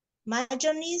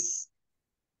 mayonnaise,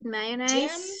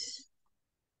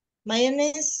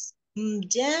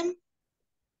 jam,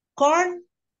 corn,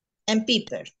 and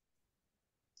pepper.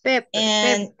 Pepper.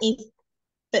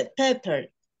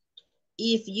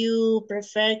 If you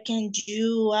prefer, can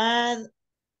you add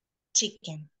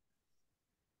chicken?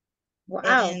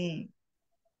 Wow.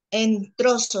 En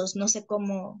trozos, no sé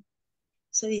cómo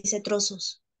se dice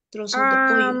trozos de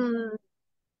pollo.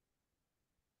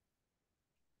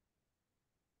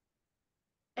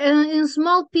 In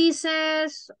small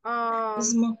pieces.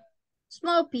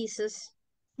 Small pieces.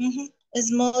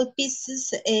 Small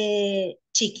pieces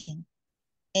chicken.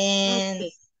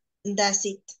 And that's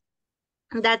it.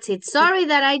 That's it. Sorry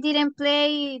that I didn't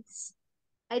place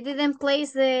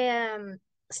the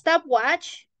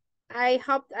stopwatch. I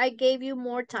hope I gave you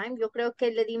more time. Yo creo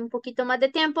que le di un poquito más de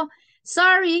tiempo.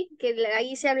 Sorry que la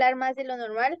hice hablar más de lo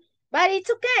normal. But it's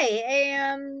okay.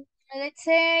 Let's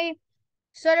say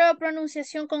solo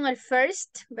pronunciación con el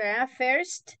first, ¿verdad?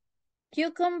 First.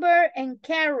 Cucumber and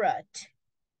carrot.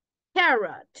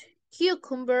 Carrot.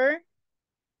 Cucumber.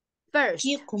 First.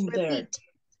 Cucumber. Repeat.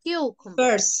 Cucumber.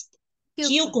 First.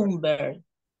 Cucumber.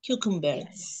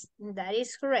 Yes, that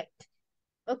is correct.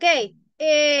 Ok.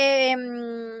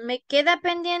 Me queda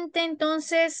pendiente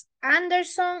entonces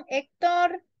Anderson,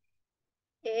 Héctor.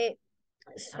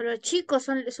 Solo chicos,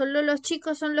 solo los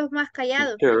chicos son los más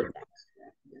callados. Teacher,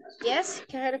 Yes,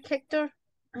 Héctor.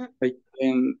 I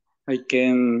can I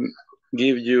can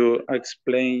give you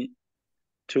explain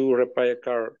to repair a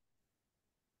car.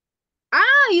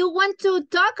 Ah, you want to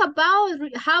talk about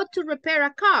how to repair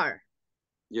a car.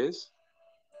 Yes.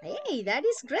 Hey, that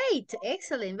is great.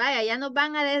 Excellent. Vaya, ya nos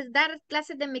van a dar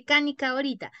clases de mecánica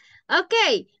ahorita. Ok,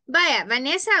 vaya,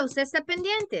 Vanessa, usted está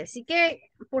pendiente, así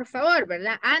que, por favor,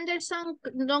 ¿verdad? Anderson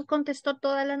no contestó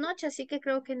toda la noche, así que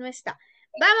creo que no está.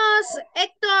 Vamos,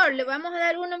 Héctor, le vamos a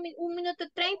dar 1 minuto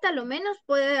 30, lo menos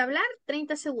puede hablar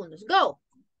 30 segundos. Go.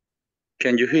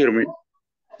 Can you hear me?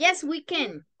 Yes, we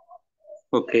can.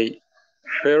 Okay.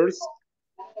 First,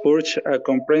 purchase a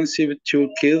comprehensive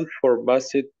toolkit for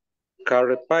basic car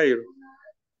repair.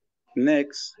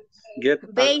 Next, get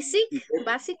Basic,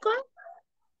 básico.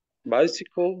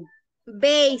 bicycle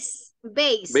Base.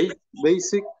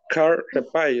 basic car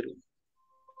repair.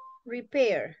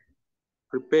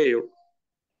 Repair.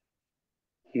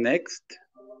 Next,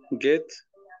 get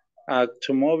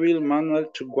automobile manual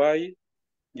to guide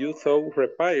you through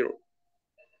repair.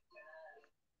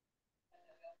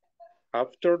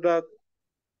 After that,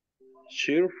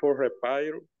 share for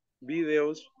repair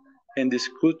videos and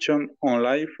discussion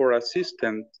online for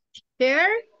assistance.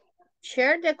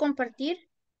 Share de compartir.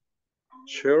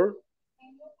 Share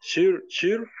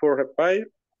for repair.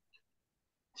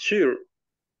 Share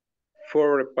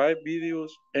for repair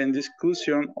videos and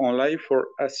discussion online for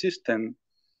assistance.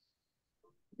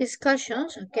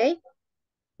 Discussions, okay.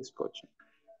 Discussion.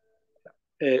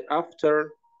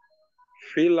 After,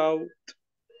 fill out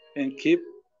and keep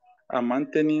a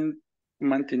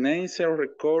maintenance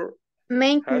record.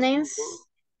 Maintenance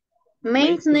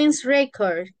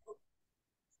record.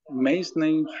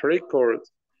 Maintenance record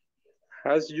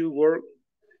as you work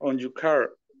on your car.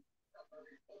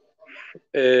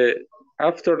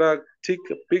 After that,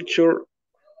 take a picture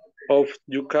of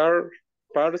your car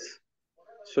parts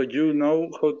so you know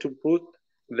how to put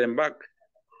them back.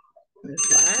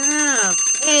 Wow.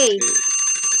 Hey,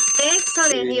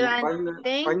 excellent, Ivan.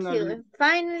 Thank you.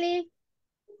 Finally,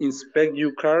 inspect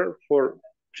your car for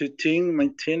routine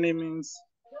maintenance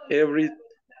every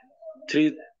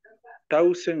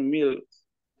 3,000 miles.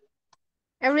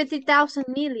 Every 3,000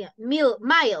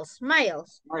 miles.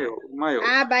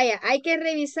 Ah, vaya, hay que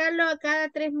revisarlo a cada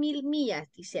 3,000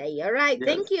 millas, dice ahí. All right, yes.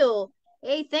 Thank you.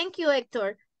 Hey, thank you,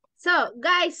 Héctor. So,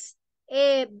 guys,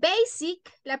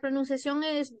 basic, la pronunciación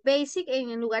es basic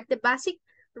en lugar de basic.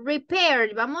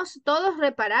 Repair, vamos todos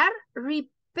reparar.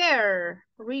 Repair.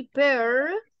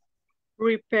 Repair.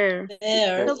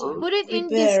 So put it in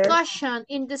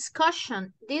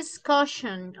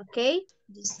discussion, okay?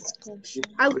 Discussion.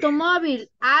 Automobile.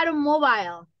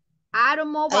 Automobile.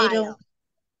 Automobile.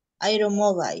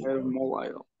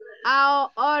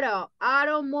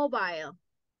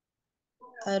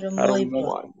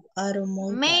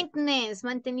 Maintenance,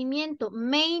 mantenimiento.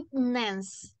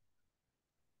 Maintenance,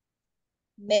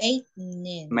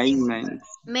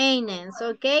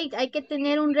 ok. Hay que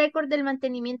tener un récord del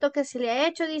mantenimiento que se le ha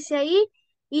hecho, dice ahí.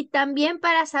 Y también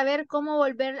para saber cómo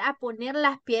volver a poner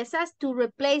las piezas, to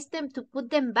replace them, to put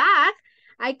them back,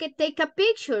 hay que take a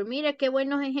picture. Mira qué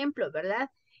buenos ejemplos, ¿verdad?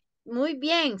 Muy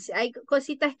bien, hay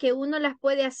cositas que uno las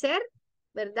puede hacer,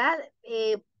 ¿verdad?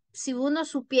 Si uno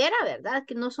supiera, ¿verdad?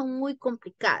 Que no son muy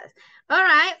complicadas. All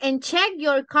right, and check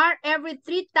your car every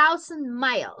 3,000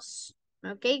 miles.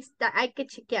 Ok, hay que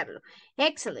chequearlo.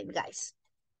 Excellent, guys.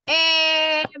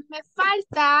 Me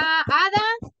falta Ada,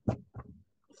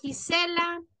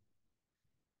 Gisela.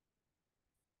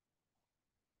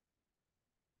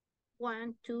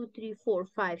 1, 2, 3, 4,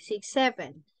 5, 6,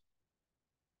 7.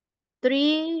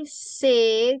 3,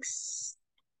 6,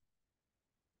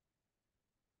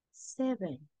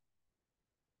 7.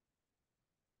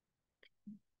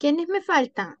 ¿Quiénes me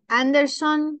faltan?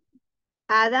 Anderson,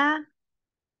 Ada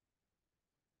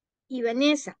y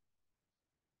Vanessa.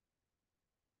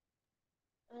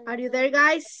 Are you there,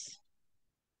 guys?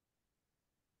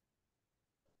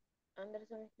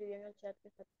 Anderson escribió en el chat que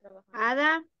está trabajando.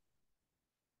 Ada.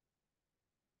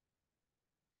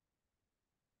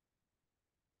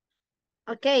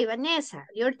 Okay, Vanessa,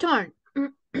 your turn.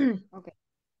 Okay.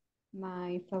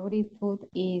 My favorite food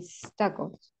is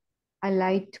tacos. I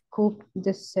like to cook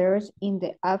desserts in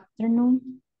the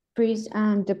afternoon, freeze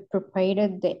and prepare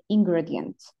the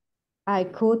ingredients. I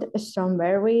cut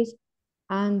strawberries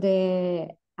and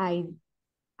I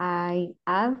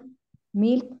add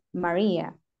milk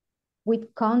Maria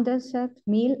with condensed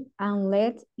milk and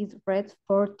let it rest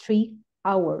for 3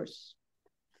 hours.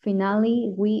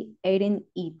 Finally, we ate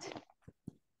it.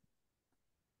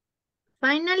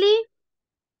 Finally.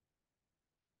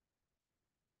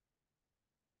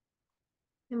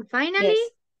 And finally.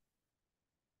 Yes.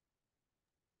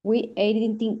 We ate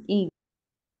it.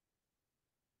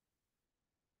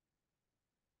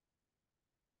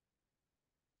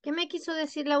 ¿Qué me quiso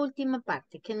decir la última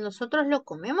parte? ¿Que nosotros lo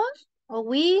comemos? ¿O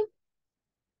we?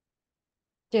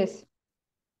 Yes.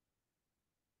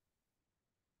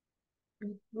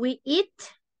 We eat.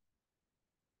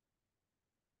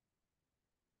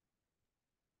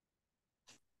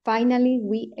 Finally,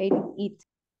 we ate it.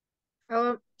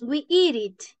 We eat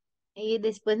it. Y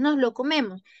después nos lo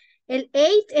comemos. El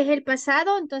ate es el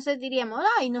pasado, entonces diríamos,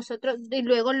 ay, nosotros, y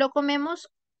luego lo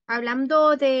comemos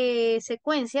hablando de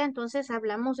secuencia, entonces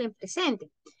hablamos en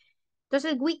presente.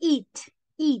 Entonces, we eat,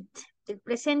 eat. El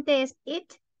presente es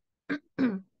it.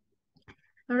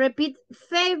 Repeat,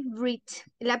 favorite.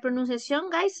 La pronunciación,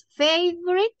 guys,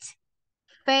 favorite,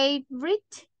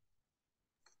 favorite.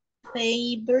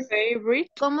 Favorite.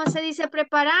 ¿Cómo se dice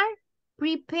preparar?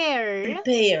 Prepare.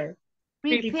 Prepare.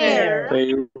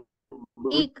 Prepare.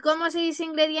 ¿Y cómo se dice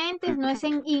ingredientes? No es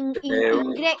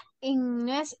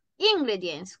no es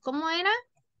ingredients. ¿Cómo era?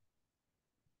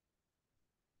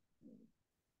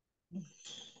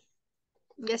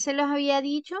 Ya se los había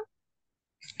dicho.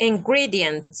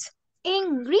 Ingredients.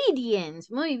 Ingredients.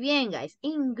 Muy bien, guys.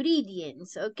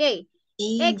 Ingredients. Ok.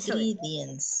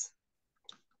 Ingredients.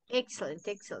 Excellent,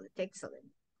 excellent,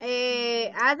 excellent.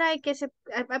 Ada y que se...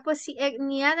 pues sí,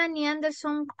 ni Ada ni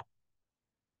Anderson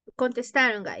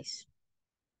contestaron, guys.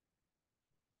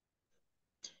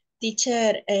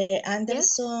 Teacher,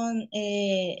 Anderson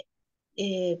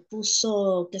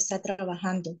puso que está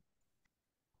trabajando.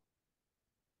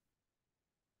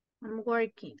 I'm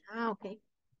working. Ah, ok.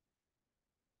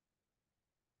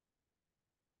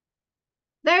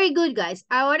 Very good, guys.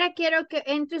 Ahora quiero que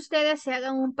entre ustedes se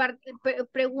hagan un par de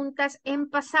preguntas en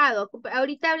pasado.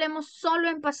 Ahorita hablemos solo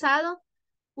en pasado,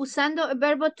 usando el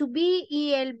verbo to be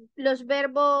y los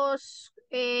verbos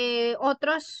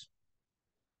otros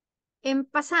en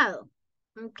pasado.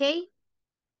 ¿Ok?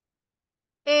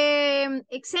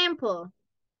 Example.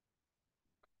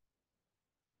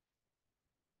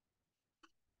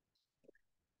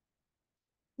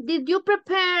 Did you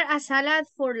prepare a salad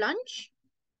for lunch?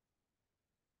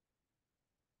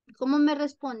 ¿Cómo me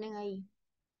responden ahí?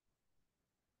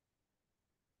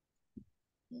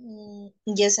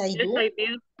 Yes, I do.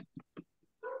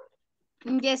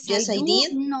 Yes, Yes, I I do.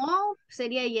 did. No,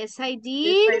 sería yes, I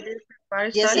did.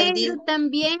 Yes, I did. Pero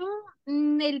también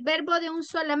el verbo de un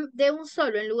solo.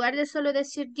 En lugar de solo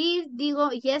decir did, digo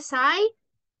yes, I.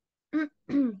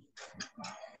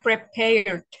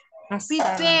 Prepared.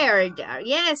 Prepared.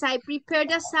 Yes, I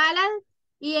prepared a salad.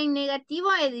 Y en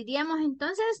negativo diríamos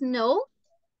entonces no.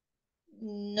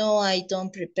 No, I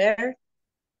don't prepare.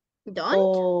 Don't?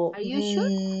 Oh, Are you sure?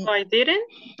 I didn't.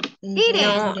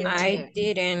 No, I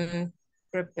didn't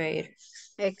prepare.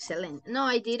 Excellent. No,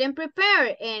 I didn't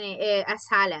prepare any a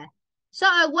salad. So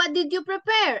what did you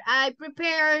prepare? I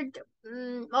prepared,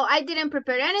 I didn't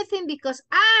prepare anything because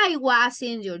I was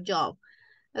in your job.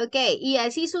 Ok, y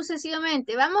así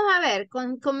sucesivamente. Vamos a ver,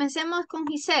 comencemos con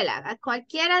Gisela. A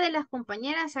cualquiera de las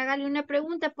compañeras, hágale una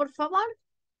pregunta, por favor.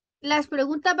 Las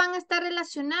preguntas van a estar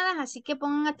relacionadas, así que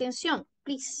pongan atención.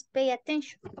 Please, pay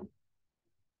attention.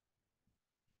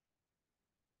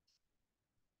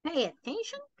 Pay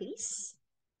attention, please.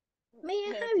 May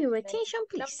I have your attention,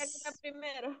 please?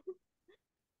 Primero.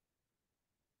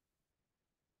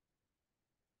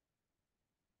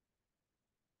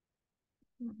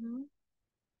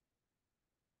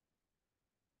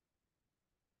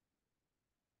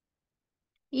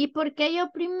 ¿Y por qué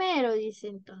yo primero? Dice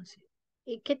entonces.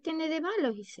 ¿Y qué tiene de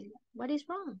malo, Gisela? What is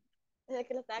wrong? Es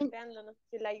que lo estaba creando, no sé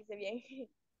si la hice bien.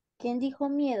 ¿Quién dijo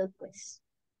miedo, pues?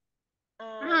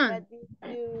 What did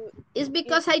you It's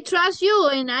because I trust you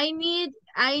and I need,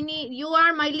 you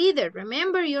are my leader.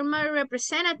 Remember, you're my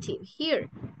representative here.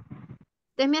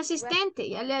 Usted es mi asistente,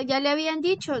 ya le habían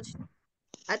dicho.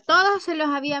 A todos se los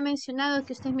había mencionado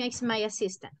que usted es my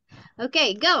assistant. Ok,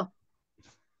 go.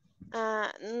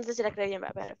 No sé si la creí bien,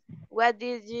 pero what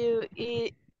did you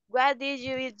eat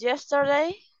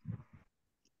yesterday?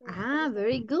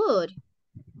 Very good.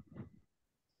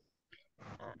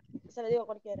 Se lo digo a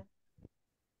cualquiera.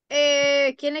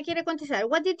 ¿Quién le quiere contestar?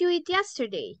 What did you eat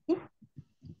yesterday?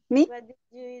 Me? What did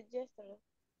you eat yesterday?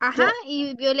 Ajá,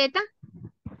 ¿y Violeta?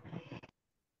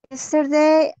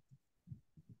 Yesterday,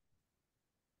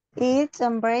 eat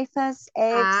some breakfast,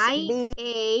 eggs,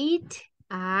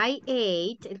 I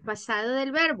ate, el pasado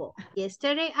del verbo.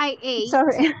 Yesterday I ate.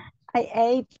 sorry, I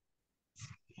ate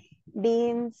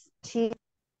beans, cheese,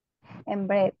 and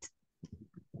bread.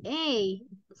 Hey,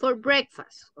 for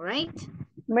breakfast, right?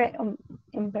 Bread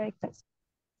and breakfast.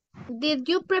 Did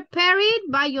you prepare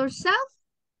it by yourself?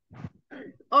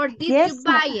 Or did Yes, you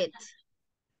buy it?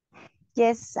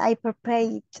 Yes, I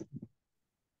prepared it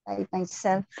by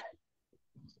myself.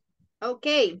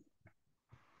 Ok.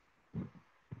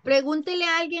 Pregúntele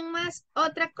a alguien más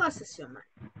otra cosa, Xioma.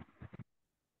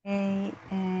 Okay,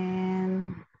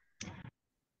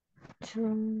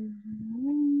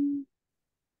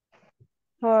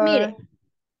 Mire,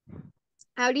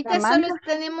 ahorita Amanda. solo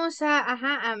tenemos a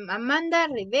Amanda,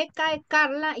 Rebeca,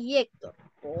 Carla y Héctor,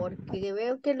 porque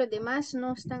veo que los demás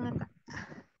no están acá.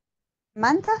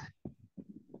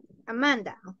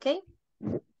 Amanda, ok.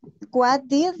 What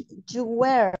did you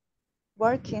wear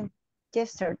working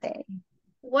yesterday?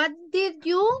 What did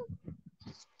you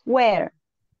Wear.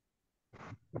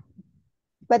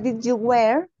 What did you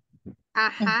wear?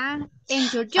 In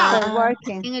your job. For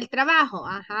working. En el trabajo.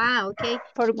 Ok.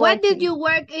 For What did working. you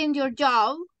work in your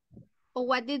job? O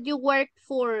what did you work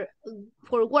for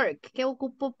work? ¿Qué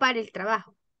ocupó para el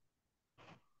trabajo?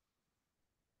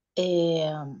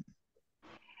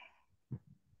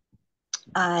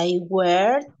 I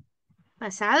wear.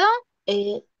 ¿Pasado?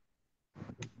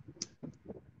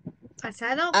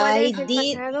 ¿Pasado? ¿Cuál es el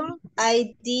pasado?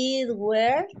 I did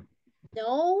wear.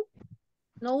 No.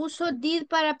 No uso did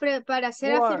para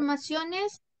hacer Wore.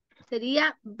 afirmaciones.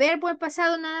 Sería verbo en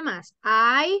pasado nada más.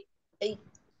 I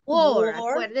wore.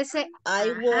 Acuérdese. I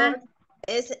wore.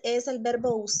 Es el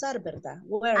verbo usar, ¿verdad?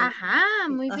 Wear.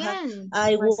 Muy bien.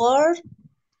 I wore.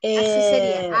 Así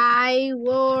sería. I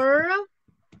wore.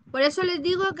 Por eso les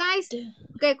digo, guys,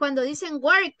 que cuando dicen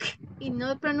work y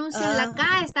no pronuncian la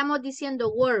K, estamos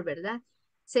diciendo wore, ¿verdad?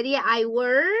 Sería I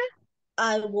wore.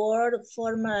 I wore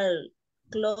formal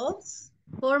clothes.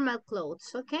 Formal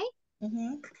clothes, okay?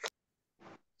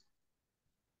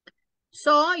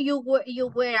 So you were in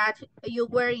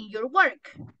your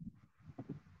work.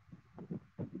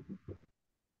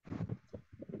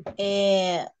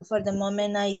 For the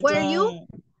moment, I Were don't. you?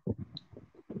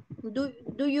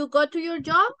 Do you go to your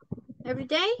job every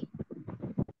day?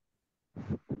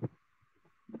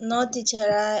 No,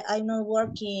 teacher, I'm not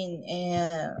working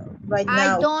right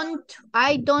now.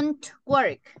 I don't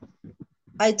work.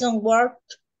 I don't work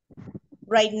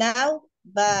right now,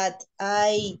 but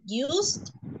I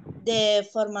used the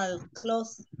formal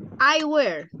clothes. I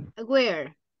wear.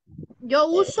 Yo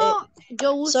uso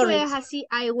es así,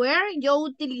 I wear, yo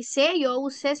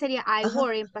usé sería I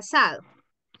wore en pasado.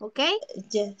 ¿Ok?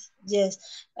 Yes.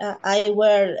 I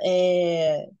wear.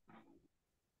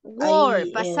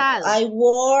 Pasado. I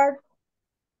wore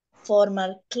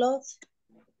formal clothes.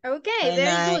 Ok,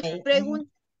 very good.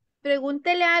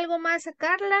 Pregúntele algo más a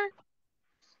Carla.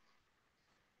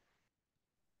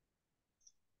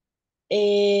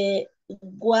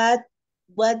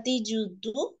 What did you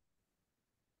do?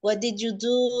 What did you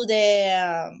do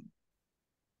the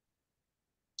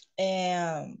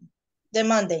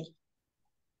Monday,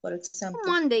 for example?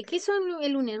 Monday, ¿qué hizo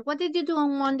el lunes? What did you do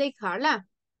on Monday, Carla?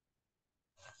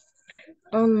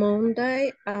 On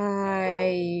Monday,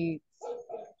 I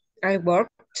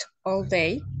worked all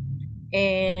day,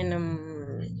 and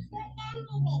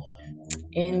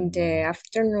in the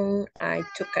afternoon, I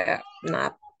took a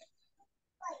nap.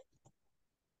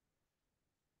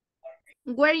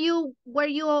 Were you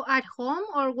at home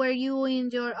or were you in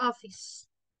your office?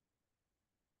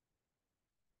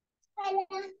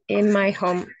 In my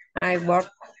home, I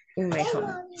work in my home.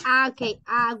 Ok,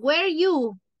 were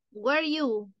you?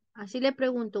 Así le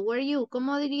pregunto, were you?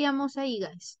 ¿Cómo diríamos ahí,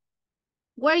 guys?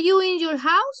 Were you in your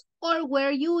house or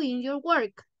were you in your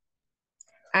work?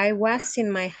 I was in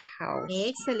my house.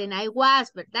 Excellent, I was,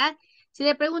 ¿verdad? Si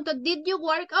le pregunto, did you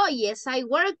work? Oh, yes, I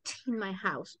worked in my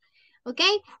house.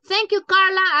 Okay, thank you,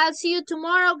 Carla. I'll see you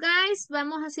tomorrow, guys.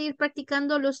 Vamos a seguir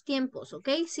practicando los tiempos,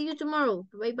 okay? See you tomorrow.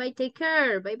 Bye-bye, take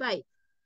care. Bye-bye.